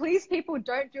 I'm like, please, people,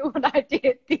 don't do what I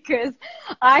did, because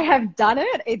I have done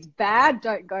it. It's bad.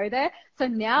 Don't go there. So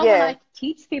now when I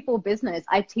teach people business,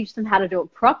 I teach them how to do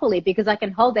it properly, because I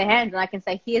can hold their hand and I can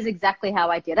say, here's exactly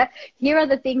how I did it. Here are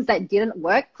the things that didn't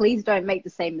work. Please don't make the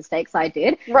same mistakes I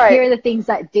did. Right. Here are the things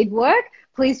that did work.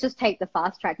 Please just take the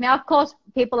fast track. Now, of course,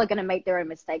 people are going to make their own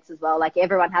mistakes as well. Like,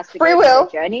 everyone has to go through their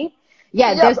journey.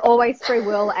 Yeah, there's always free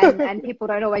will, and people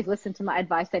don't always listen to my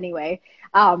advice anyway,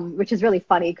 which is really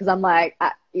funny, because I'm like,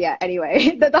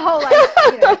 anyway, the whole,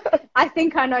 like, I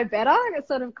think I know better, it's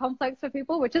sort of complex for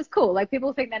people, which is cool. Like,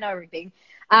 people think they know everything.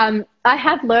 I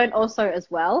have learned also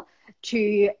as well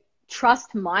to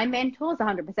trust my mentors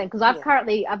 100%, because I've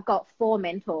got 4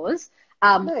 mentors.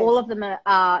 Nice. All of them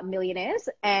are millionaires,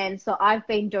 and so I've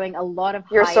been doing a lot of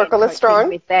your circle is strong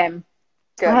with them.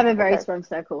 Good. I have a very strong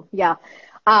circle. Yeah.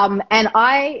 And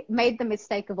I made the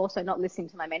mistake of also not listening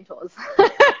to my mentors,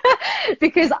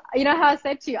 because, you know how I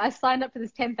said to you, I signed up for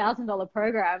this $10,000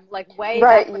 program, like way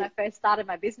back when I first started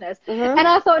my business. And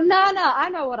I thought, no, I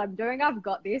know what I'm doing. I've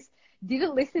got this.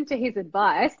 Didn't listen to his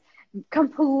advice.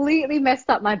 Completely messed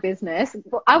up my business.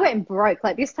 I went broke.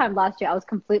 Like, this time last year, I was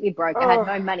completely broke. I had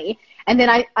no money. And then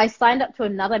I signed up to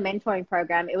another mentoring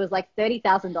program. It was like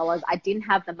 $30,000. I didn't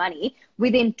have the money.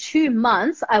 Within 2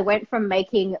 months, I went from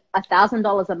making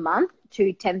 $1,000 a month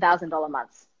to $10,000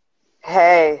 months.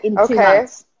 Hey, in 2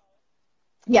 months.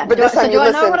 Yeah. But this time you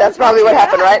listened. That's probably what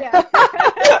happened, right? Yeah.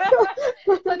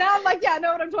 So now I'm like, yeah, I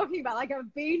know what I'm talking about. Like,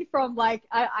 I've been from, like,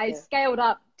 I scaled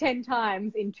up 10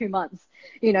 times in 2 months,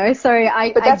 you know? So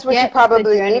But that's what you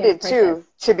probably needed, too,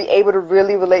 to be able to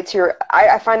really relate to your,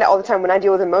 I find that all the time when I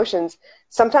deal with emotions,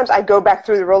 sometimes I go back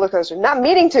through the roller coaster, not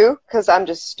meaning to, because I'm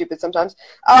just stupid sometimes.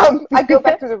 I go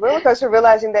back through the roller coaster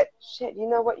realizing that, shit, you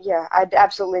know what? Yeah, I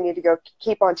absolutely need to go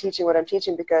keep on teaching what I'm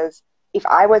teaching, because if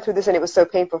I went through this and it was so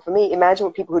painful for me, imagine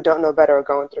what people who don't know better are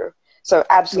going through. So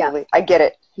absolutely, I get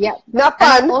it. Yeah. Not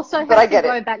fun, but I get it.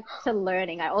 I also have to go back to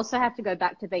learning. I also have to go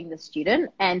back to being the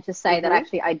student and to say that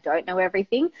actually I don't know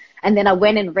everything. And then I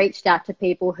went and reached out to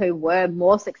people who were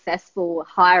more successful,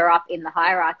 higher up in the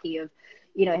hierarchy of,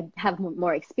 you know, have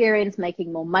more experience,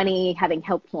 making more money, having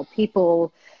helped more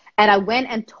people. And I went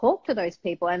and talked to those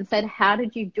people and said, how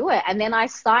did you do it? And then I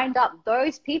signed up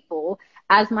those people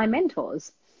as my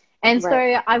mentors. And so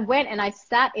I went and I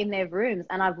sat in their rooms,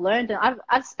 and I've learned, and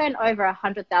I've spent over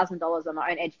 $100,000 on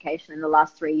my own education in the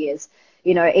last 3 years.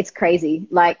 You know, it's crazy.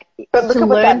 Like, but look to at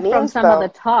what that learn means, from some though.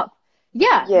 of the top.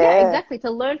 Yeah, exactly. To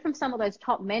learn from some of those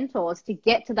top mentors, to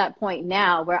get to that point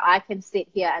now where I can sit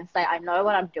here and say, I know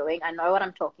what I'm doing. I know what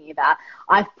I'm talking about.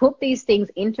 I've put these things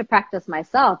into practice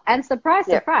myself, and surprise,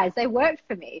 they worked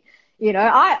for me. You know,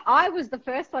 I was the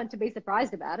first one to be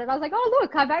surprised about it. I was like, oh,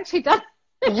 look, I've actually done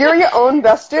You're your own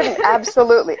best student.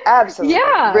 Absolutely. Absolutely.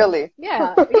 Yeah. Really.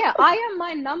 Yeah. I am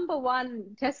my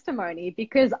 #1 testimony,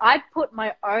 because I put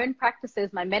my own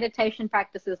practices, my meditation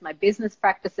practices, my business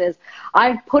practices,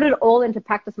 I've put it all into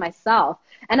practice myself.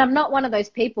 And I'm not one of those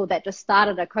people that just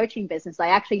started a coaching business. I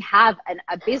actually have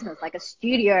a business, like a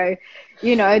studio,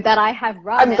 you know, that I have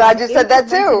run. I'm glad you said that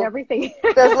too. Everything.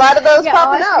 There's a lot of those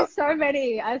popping I up.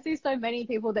 see so many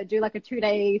people that do like a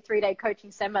 2-day, 3-day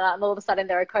coaching seminar, and all of a sudden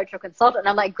they're a coach or consultant. And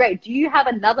I'm like, great, do you have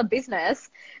another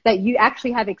business that you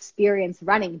actually have experience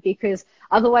running? Because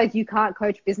otherwise you can't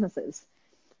coach businesses,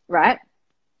 right?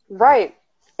 Right.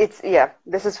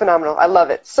 This is phenomenal. I love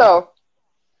it. So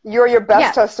you're your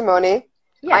best testimony.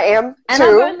 Yeah. I am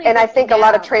too. And I think a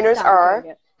lot of trainers are.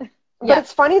 But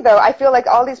it's funny, though. I feel like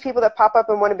all these people that pop up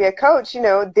and want to be a coach, you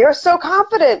know, they're so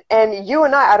confident. And you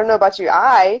and I don't know about you,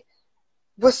 I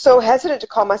was so hesitant to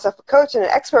call myself a coach and an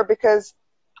expert, because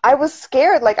I was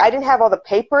scared. Like, I didn't have all the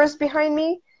papers behind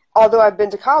me, although I've been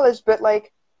to college, but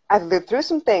like, I've lived through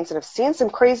some things and I've seen some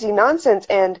crazy nonsense,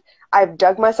 and I've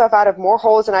dug myself out of more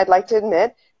holes than I'd like to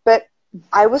admit. But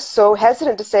I was so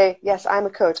hesitant to say, yes, I'm a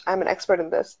coach. I'm an expert in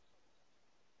this.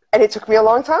 And it took me a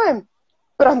long time,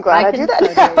 but I'm glad I I do can that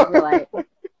totally now. relate.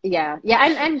 Yeah, yeah,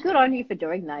 and good on you for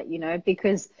doing that, you know,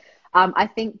 because I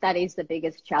think that is the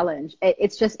biggest challenge.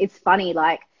 It's just, it's funny,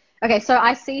 like, okay, so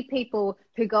I see people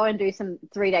who go and do some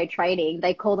 3-day training,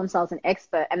 they call themselves an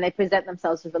expert and they present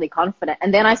themselves as really confident.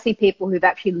 And then I see people who've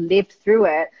actually lived through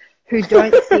it who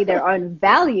don't see their own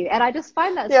value. And I just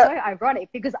find that so Yeah, ironic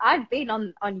because I've been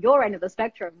on your end of the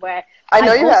spectrum where I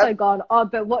know I've you also have. gone, oh,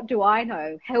 but what do I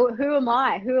know? Who am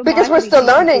I? Who am Because I we're to be still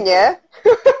teaching learning, people? yeah?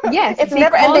 Yes, It's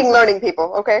never ending because learning,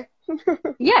 people, okay?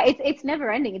 yeah, it's never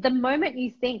ending. The moment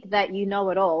you think that you know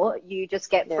it all, you just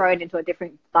get Yeah. thrown into a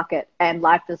different bucket and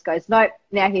life just goes, nope,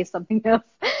 now here's something else.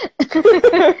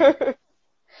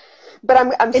 But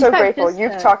I'm In so fact, grateful. just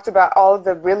You've talked about all of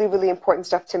the really, really important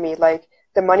stuff to me, like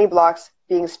the money blocks,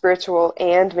 being spiritual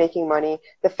and making money.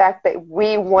 The fact that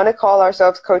we want to call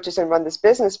ourselves coaches and run this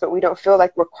business, but we don't feel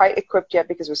like we're quite equipped yet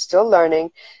because we're still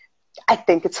learning. I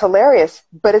think it's hilarious,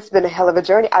 but it's been a hell of a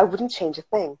journey. I wouldn't change a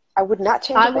thing. I would not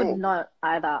change a I would thing. not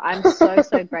either. I'm so,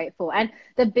 so grateful. And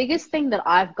the biggest thing that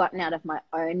I've gotten out of my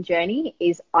own journey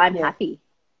is I'm Yeah. happy.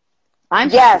 I'm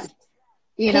Yes, happy.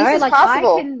 You peace know, is like I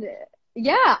possible. can,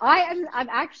 yeah, I'm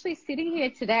actually sitting here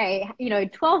today. You know,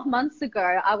 12 months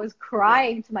ago, I was Yeah.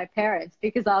 crying to my parents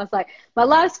because I was like, my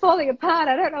life's falling apart.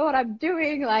 I don't know what I'm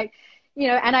doing. Like, you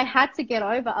know, and I had to get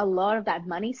over a lot of that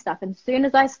money stuff. And as soon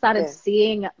as I started Yeah.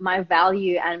 seeing my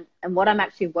value and what I'm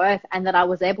actually worth, and that I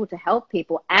was able to help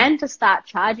people and to start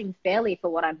charging fairly for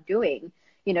what I'm doing,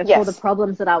 you know, for the Yes.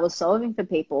 problems that I was solving for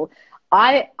people,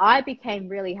 I became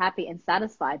really happy and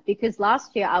satisfied because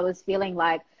last year I was feeling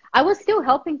like I was still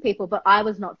helping people, but I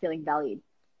was not feeling valued,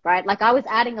 right? Like I was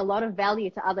adding a lot of value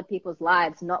to other people's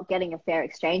lives, not getting a fair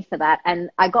exchange for that. And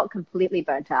I got completely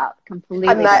burnt out, I'm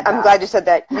completely not, burnt I'm out. glad you said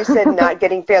that. You said not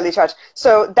getting fairly charged.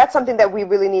 So that's something that we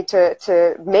really need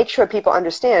to make sure people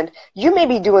understand. You may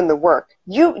be doing the work.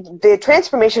 The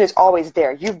transformation is always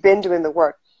there. You've been doing the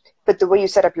work, but the way you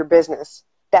set up your business,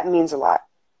 that means a lot.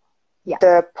 Yeah.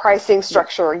 The pricing Yeah.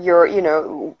 structure,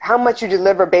 how much you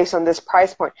deliver based on this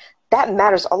price point, that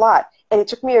matters a lot. And it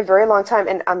took me a very long time.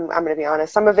 And I'm going to be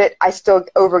honest, some of it I still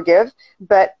overgive,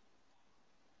 but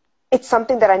it's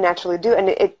something that I naturally do. And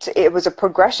it was a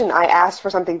progression. I asked for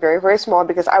something very, very small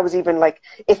because I was even like,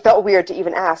 it felt weird to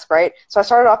even ask, right? So I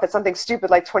started off at something stupid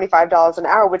like $25 an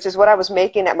hour, which is what I was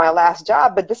making at my last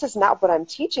job. But this is not what I'm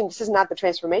teaching. This is not the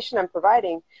transformation I'm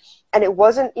providing. And it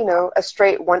wasn't, a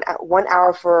straight 1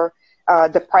 hour for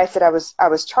the price that I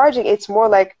was charging. It's more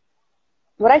like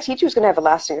what I teach you is going to have a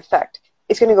lasting effect.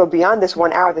 It's going to go beyond this Yeah.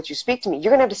 1 hour that you speak to me.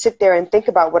 You're going to have to sit there and think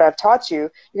about what I've taught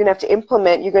you. You're going to have to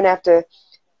implement. You're going to have to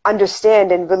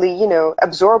understand and really,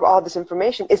 absorb all this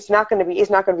information. It's not going to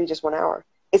be just 1 hour.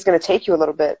 It's going to take you a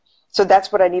little bit. So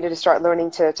that's what I needed to start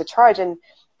learning to charge. And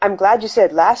I'm glad you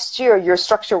said last year your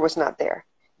structure was not there.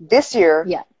 This year,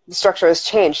 Yeah. the structure has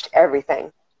changed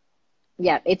everything.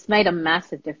 Yeah. It's made a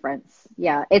massive difference.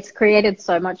 Yeah. It's created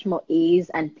so much more ease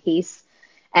and peace.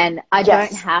 And I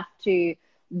don't Yes. have to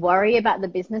worry about the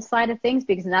business side of things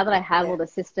because now that I have Yeah. all the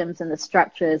systems and the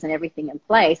structures and everything in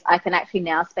place, I can actually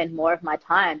now spend more of my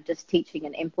time just teaching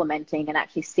and implementing and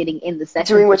actually sitting in the Doing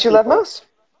sessions what with you love people. most.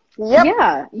 Yep.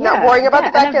 Yeah, Not yeah, worrying about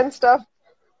the yeah. back end stuff.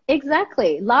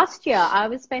 Exactly. Last year, I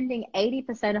was spending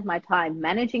 80% of my time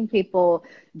managing people,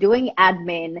 doing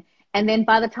admin. And then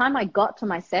by the time I got to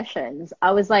my sessions,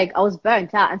 I was like, I was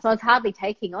burnt out. And so I was hardly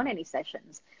taking on any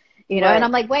sessions, and Right.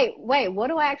 I'm like, wait, what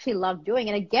do I actually love doing?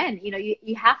 And again,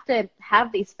 you have to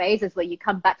have these phases where you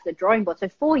come back to the drawing board. So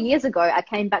 4 years ago, I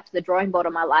came back to the drawing board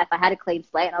of my life. I had a clean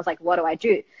slate and I was like, what do I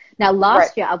do? Now, Right.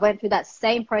 last year, I went through that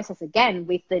same process again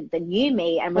with the new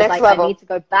me and was Next like, I need level. to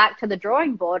go back to the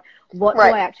drawing board. What do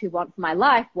Right. I actually want for my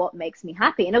life? What makes me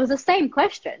happy? And it was the same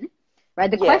question, right?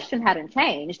 The Yeah. question hadn't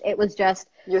changed. It was just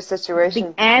Your the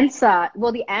situation. answer.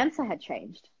 Well, the answer had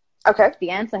changed. Okay.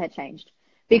 The answer had changed.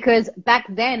 Because back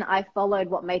then I followed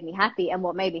what made me happy, and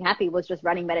what made me happy was just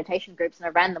running meditation groups, and I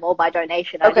ran them all by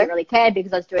donation. I didn't Okay. really care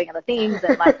because I was doing other things,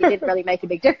 and like it didn't really make a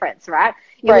big difference, right?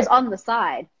 It was Right. on the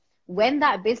side. When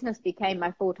that business became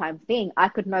my full-time thing, I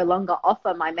could no longer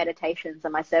offer my meditations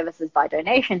and my services by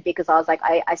donation because I was like,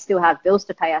 I still have bills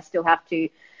to pay. I still have to,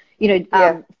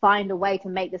 Yeah. find a way to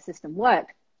make the system work.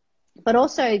 But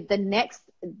also the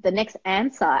next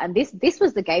answer, and this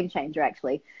was the game changer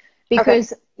actually. Okay.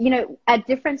 because, you know, at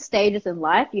different stages in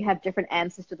life, you have different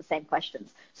answers to the same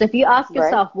questions. So if you ask Right.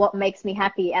 yourself what makes me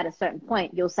happy at a certain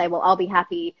point, you'll say, well, I'll be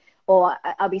happy or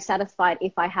I'll be satisfied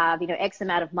if I have, you know, X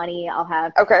amount of money. I'll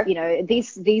have, Okay. you know,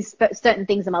 these certain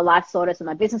things in my life sorted. So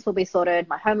my business will be sorted,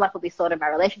 my home life will be sorted, my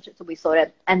relationships will be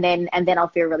sorted, and then I'll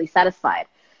feel really satisfied.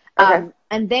 Okay.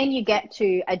 And then you get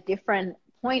to a different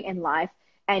point in life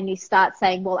and you start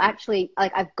saying, well, actually,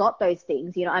 like I've got those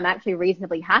things, you know, I'm actually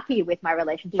reasonably happy with my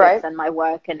relationships Right. and my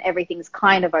work and everything's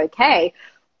kind of okay.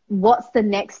 What's the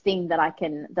next thing that I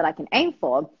can aim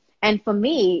for? And for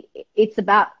me, it's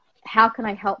about how can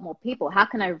I help more people? How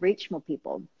can I reach more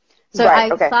people? So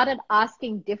Right. I Okay. started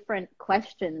asking different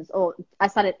questions, or I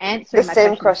started The answering my same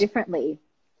questions question. differently.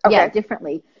 Yeah, Okay.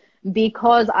 differently.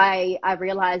 Because I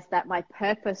realized that my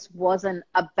purpose wasn't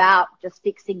about just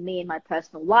fixing me in my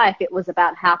personal life. It was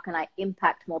about how can I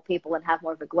impact more people and have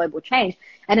more of a global change.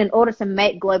 And in order to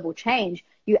make global change,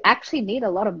 you actually need a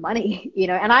lot of money, you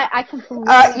know, and I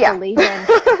completely Yeah. believe in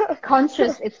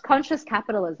conscious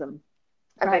capitalism.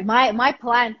 Right. Okay. My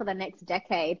plan for the next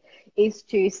decade is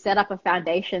to set up a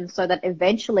foundation so that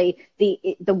eventually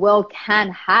the world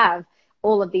can have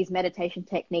all of these meditation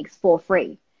techniques for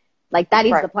free. Like that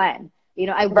is Right. the plan. You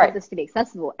know, I want Right. this to be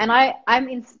accessible. And I'm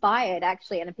inspired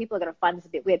actually, and people are going to find this a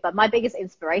bit weird, but my biggest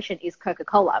inspiration is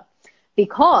Coca-Cola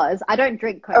because I don't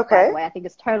drink Coke, by the Okay. way. I think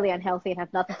it's totally unhealthy and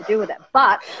have nothing to do with it.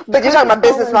 But But you're talking about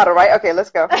business Coca-Cola's model, right? Okay, let's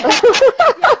go.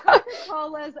 yeah,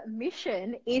 Coca-Cola's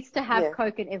mission is to have Yeah.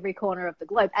 Coke in every corner of the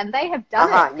globe, and they have done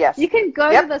it. Uh-huh. Yes. You can go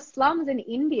to Yep. the slums in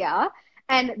India,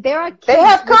 and there are They kids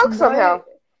have with Coke somehow.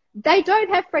 they don't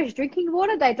have fresh drinking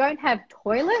water, they don't have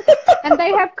toilets, and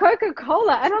they have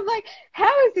Coca-Cola. And I'm like,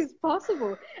 how is this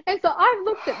possible? And so I've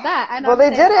looked at that and Well, I've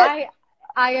they said, did it.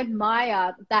 I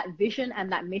admire that vision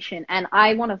and that mission, and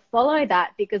I want to follow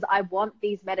that because I want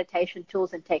these meditation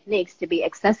tools and techniques to be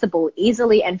accessible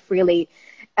easily and freely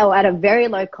or at a very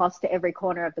low cost to every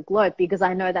corner of the globe, because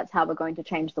I know that's how we're going to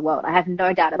change the world. I have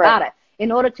no doubt Right. about it.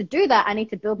 In order to do that, I need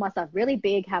to build myself really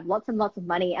big, have lots and lots of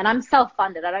money, and I'm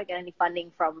self-funded. I don't get any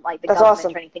funding from like the That's government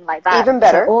awesome. or anything like that. Even So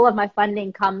better. all of my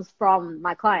funding comes from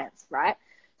my clients, right?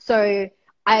 So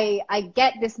I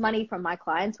get this money from my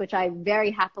clients, which I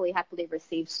very happily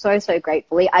receive, so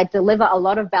gratefully. I deliver a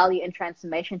lot of value and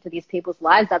transformation to these people's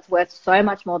lives that's worth so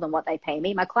much more than what they pay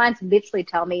me. My clients literally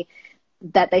tell me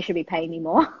that they should be paying me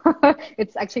more.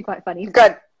 It's actually quite funny.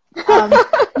 Good.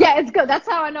 Yeah, it's good. That's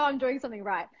how I know I'm doing something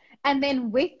right. And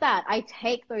then with that, I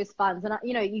take those funds and,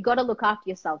 you know, you got to look after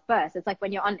yourself first. It's like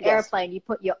when you're on an Yes. airplane, you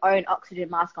put your own oxygen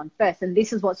mask on first. And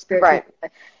this is what Right.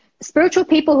 spiritual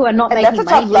people who are not And that's a making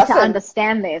money tough need to lesson.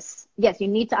 understand this. Yes, you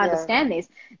need to Yeah. understand this,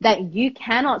 that you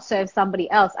cannot serve somebody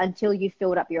else until you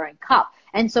filled up your own cup.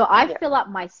 And so I Yeah. fill up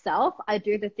myself. I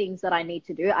do the things that I need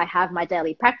to do. I have my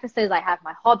daily practices. I have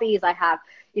my hobbies. I have,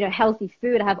 you know, healthy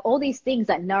food. I have all these things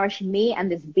that nourish me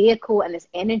and this vehicle and this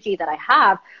energy that I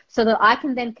have so that I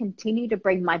can then continue to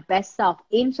bring my best self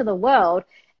into the world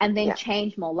and then Yeah.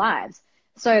 change more lives.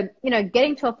 So, you know,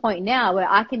 getting to a point now where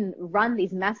I can run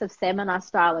these massive seminar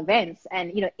style events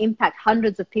and, you know, impact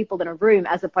hundreds of people in a room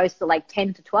as opposed to like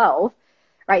 10 to 12,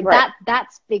 right? Right.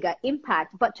 That's bigger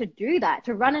impact. But to do that,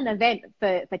 to run an event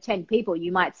for 10 people,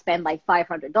 you might spend like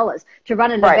 $500. To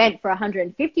run an Right. event for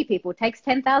 150 people takes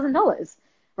 $10,000.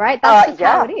 Right? That's just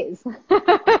how Yeah. it is.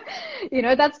 You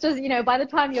know, that's just, you know, by the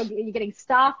time you're getting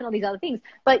staff and all these other things,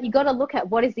 but you got to look at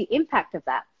what is the impact of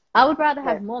that. I would rather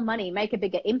have Right. more money, make a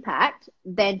bigger impact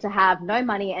than to have no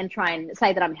money and try and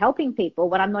say that I'm helping people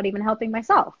when I'm not even helping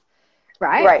myself.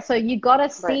 Right? Right. So you got to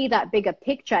Right. see that bigger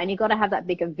picture and you got to have that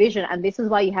bigger vision. And this is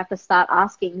why you have to start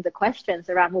asking the questions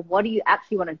around, well, what do you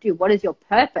actually want to do? What is your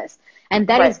purpose? And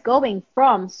that Right. is going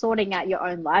from sorting out your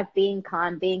own life, being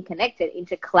calm, being connected,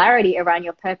 into clarity around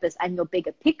your purpose and your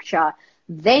bigger picture.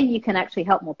 Then you can actually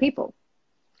help more people.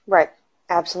 Right.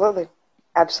 Absolutely.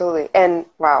 Absolutely. And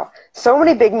wow, so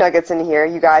many big nuggets in here,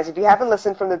 you guys. If you haven't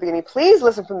listened from the beginning, please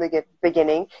listen from the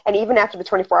beginning. And even after the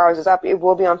 24 hours is up, it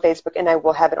will be on Facebook and I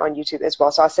will have it on YouTube as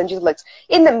well. So I'll send you the links.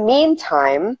 In the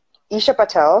meantime, Eesha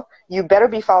Patel, you better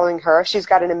be following her. She's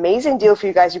got an amazing deal for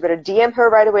you guys. You better DM her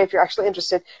right away if you're actually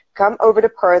interested. Come over to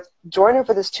Perth, join her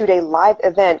for this 2-day live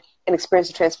event and experience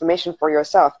the transformation for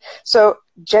yourself. So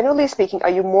generally speaking, are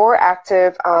you more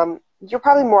active? You're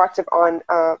probably more active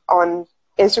on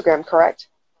Instagram, correct?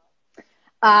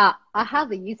 I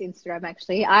hardly use Instagram,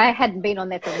 actually. I hadn't been on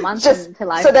there for months Just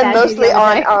until I so then found you the mostly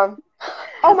other day. on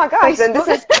oh my gosh, then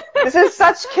this is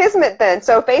such kismet then.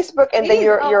 So Facebook and then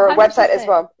your 100%. website as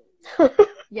well.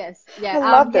 Yes, I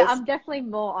yeah, love this. I'm definitely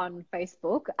more on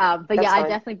Facebook. But That's yeah, I fine.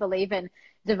 definitely believe in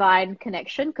divine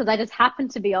connection because I just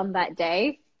happened to be on that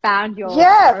day, found your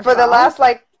Yeah, for the profile. last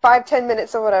like 5-10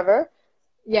 minutes or whatever.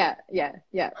 Yeah, yeah,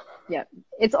 yeah, yeah.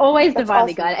 It's always That's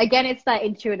divinely awesome. guided. Again, it's that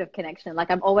intuitive connection. Like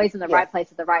I'm always in the Yes. right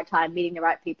place at the right time, meeting the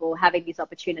right people, having these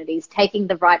opportunities, taking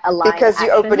the right aligned Because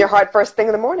you open your actions. heart first thing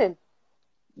in the morning.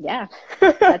 Yeah,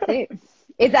 that's it.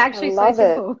 It's I actually so love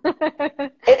it. simple.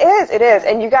 It is, it is. Yeah,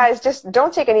 And you guys just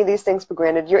don't take any of these things for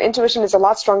granted. Your intuition is a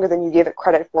lot stronger than you give it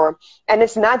credit for. And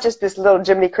it's not just this little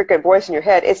Jiminy Cricket voice in your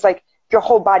head. It's like your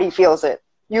whole body feels it.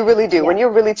 You really do. yeah, When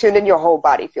you're really tuned in, your whole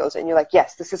body feels it. And you're like,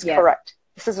 yes, this is yeah, correct.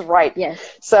 This is right. yes,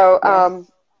 So,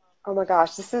 yes. oh my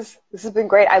gosh, this has been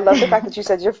great. I love the fact that you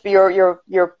said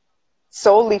you're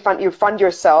solely you fund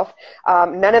yourself.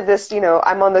 None of this,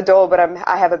 I'm on the dole, but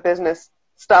I have a business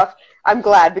stuff. I'm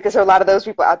glad because there are a lot of those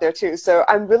people out there too. So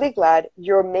I'm really glad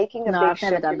you're making a No, big I've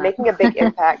never shift. done You're that. making a big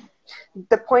impact.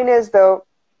 The point is, though,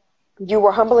 you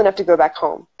were humble enough to go back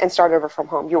home and start over from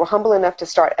home. You were humble enough to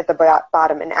start at the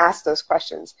bottom and ask those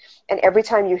questions. And every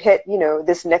time you hit,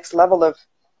 this next level of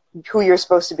who you're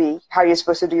supposed to be, how you're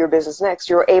supposed to do your business next,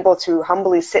 you're able to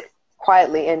humbly sit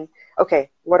quietly and, okay,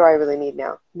 what do I really need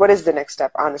now? What is the next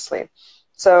step, honestly?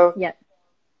 So Yeah,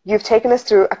 you've taken us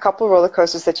through a couple of roller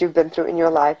coasters that you've been through in your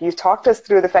life. You've talked us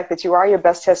through the fact that you are your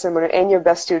best testimony and your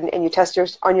best student, and you test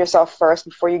on yourself first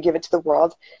before you give it to the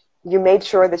world. You made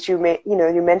sure that you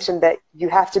mentioned that you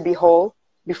have to be whole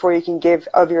before you can give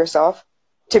of yourself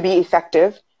to be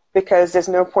effective, because there's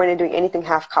no point in doing anything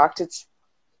half-cocked.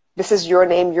 This is your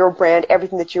name, your brand,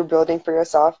 everything that you're building for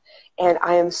yourself. And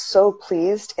I am so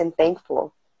pleased and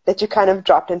thankful that you kind of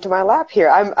dropped into my lap here.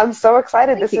 I'm so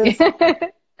excited. thank you.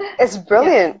 It's Yeah,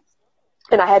 brilliant.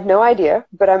 And I had no idea,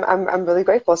 but I'm really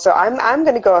grateful. So I'm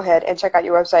going to go ahead and check out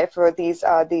your website for these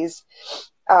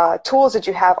tools that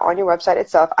you have on your website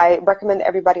itself. I recommend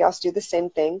everybody else do the same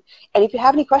thing. And if you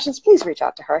have any questions, please reach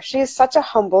out to her. She is such a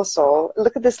humble soul.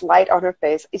 Look at this light on her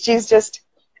face. She's just,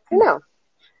 I don't know,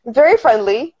 very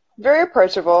friendly, very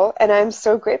approachable, and I'm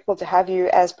so grateful to have you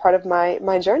as part of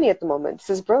my journey at the moment. This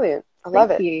is brilliant. I love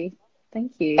thank it. you.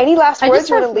 Thank you. Any last I words just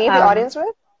you want have to leave the audience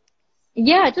with?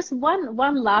 yeah, just one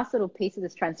last little piece of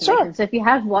this Sure. transformation. So if you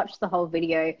have watched the whole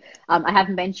video, I have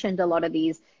mentioned a lot of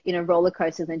these, roller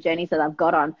coasters and journeys that I've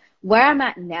got on. Where I'm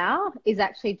at now is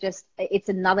actually it's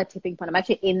another tipping point. I'm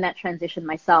actually in that transition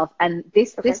myself. And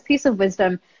Okay. this piece of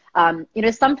wisdom,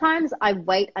 sometimes I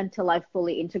wait until I've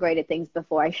fully integrated things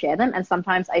before I share them. And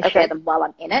sometimes I share Okay. them while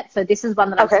I'm in it. So this is one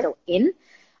that I'm Okay. still in.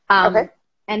 Okay.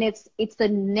 And it's the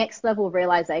next level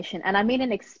realization, and I mean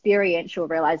an experiential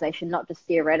realization, not just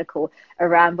theoretical,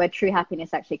 around where true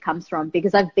happiness actually comes from.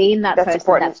 Because I've been that That's person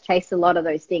important. that's chased a lot of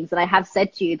those things, and I have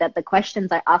said to you that the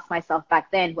questions I asked myself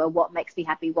back then were, what makes me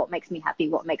happy, what makes me happy,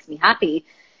 what makes me happy.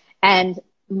 And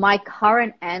my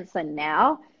current answer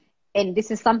now, and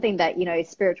this is something that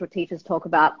spiritual teachers talk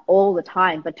about all the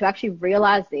time, but to actually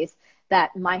realize this,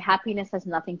 that my happiness has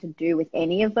nothing to do with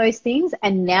any of those things.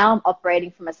 And now I'm operating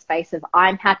from a space of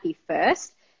I'm happy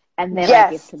first, and then I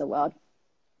give Yes. to the world.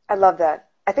 I love that.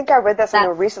 I think I read that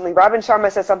somewhere That's recently. Robin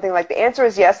Sharma said something like, the answer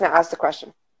is yes, now ask the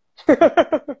question.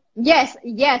 yes,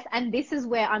 yes. And this is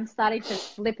where I'm starting to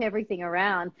flip everything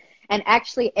around. And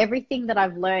actually everything that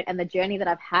I've learned and the journey that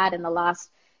I've had in the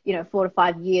last 4 to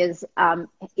 5 years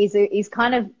is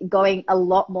kind of going a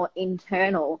lot more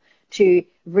internal, to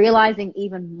realizing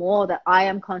even more that I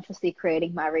am consciously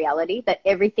creating my reality, that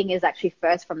everything is actually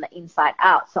first from the inside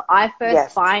out. So I first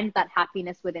Yes. find that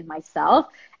happiness within myself,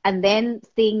 and then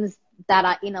things that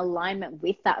are in alignment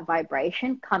with that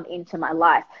vibration come into my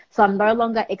life. So I'm no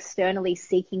longer externally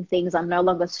seeking things. I'm no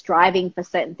longer striving for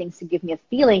certain things to give me a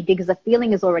feeling, because the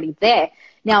feeling is already there.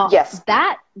 Now, Yes.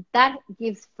 that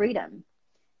gives freedom.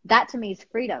 That to me is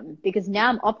freedom, because now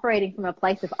I'm operating from a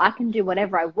place of I can do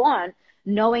whatever I want,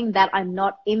 knowing that I'm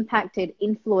not impacted,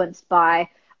 influenced by,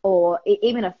 or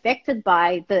even affected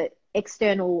by the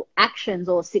external actions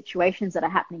or situations that are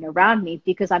happening around me,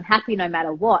 because I'm happy no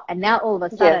matter what. And now all of a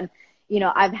Yes. sudden,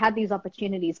 I've had these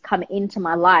opportunities come into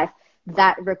my life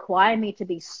that require me to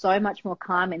be so much more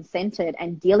calm and centered,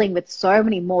 and dealing with so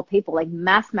many more people, like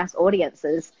mass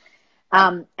audiences.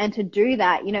 And to do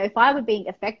that, if I were being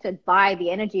affected by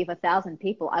the energy of 1,000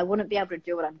 people, I wouldn't be able to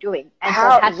do what I'm doing. And so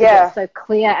I've had to Yeah. get so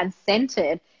clear and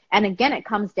centered. And again, it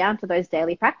comes down to those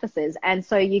daily practices. And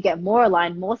so you get more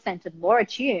aligned, more centered, more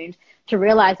attuned, to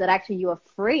realize that actually you are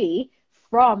free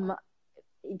from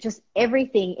just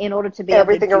everything in order to be able to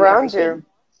Everything do around everything. you.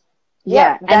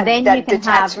 Yeah. Yeah. And then you That can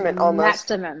have detachment almost.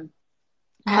 maximum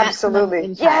Absolutely.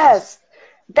 impact. Yes.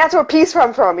 That's where peace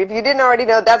comes from. If you didn't already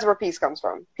know, that's where peace comes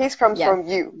from. Peace comes Yes. from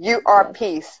you. You are Yes.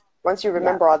 peace. Once you Yeah.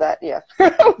 remember all that, yeah.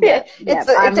 Yeah. It Yeah.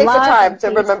 takes I'm the love time and to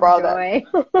peace remember and all that. joy.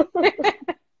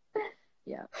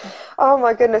 Yeah. Oh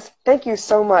my goodness. Thank you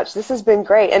so much. This has been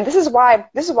great. And this is why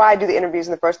I do the interviews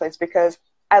in the first place, because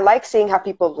I like seeing how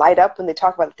people light up when they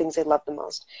talk about the things they love the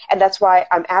most. And that's why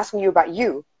I'm asking you about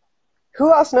you.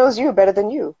 Who else knows you better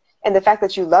than you? And the fact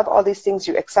that you love all these things,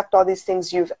 you accept all these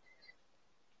things,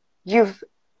 you've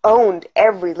owned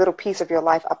every little piece of your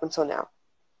life up until now.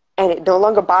 And it no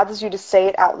longer bothers you to say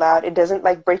it out loud. It doesn't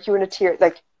like break you into tears.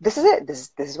 Like, this is it. This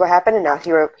is what happened, and now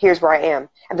here's where I am.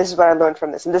 And this is what I learned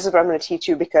from this. And this is what I'm going to teach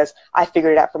you because I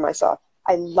figured it out for myself.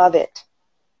 I love it.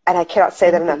 And I cannot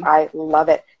say that enough. I love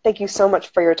it. Thank you so much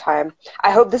for your time.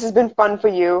 I hope this has been fun for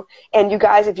you. And you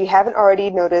guys, if you haven't already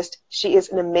noticed, she is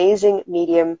an amazing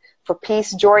medium for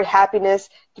peace, joy, happiness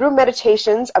through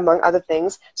meditations, among other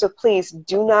things. So please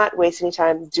do not waste any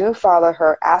time. Do follow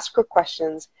her. Ask her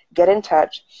questions. Get in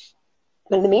touch.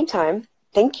 But in the meantime,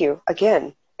 thank you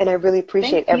again. And I really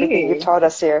appreciate everything you've taught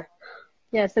us here.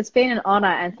 Yes, it's been an honor,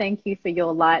 and thank you for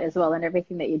your light as well and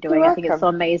everything that you're doing. You're I think it's so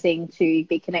amazing to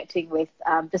be connecting with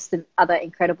just some other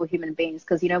incredible human beings,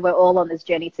 because, you know, we're all on this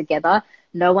journey together.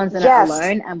 No one's in it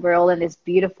alone, and we're all in this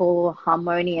beautiful,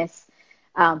 harmonious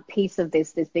piece of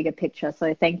this bigger picture.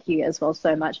 So thank you as well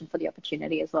so much, and for the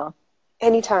opportunity as well.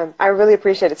 Anytime. I really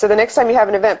appreciate it. So the next time you have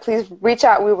an event, please reach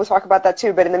out. We will talk about that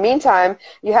too. But in the meantime,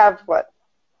 you have, what,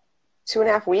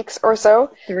 2.5 weeks or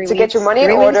so to get your money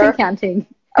in order. 3 weeks and counting.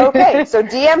 Okay, so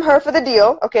DM her for the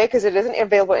deal, okay, because it isn't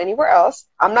available anywhere else.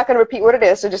 I'm not going to repeat what it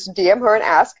is, so just DM her and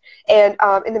ask. And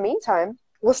in the meantime,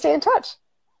 we'll stay in touch.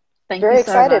 Thank you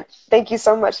so much. Thank you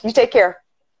so much. You take care.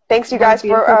 Thanks, you guys,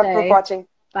 for watching.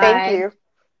 Bye. Thank you.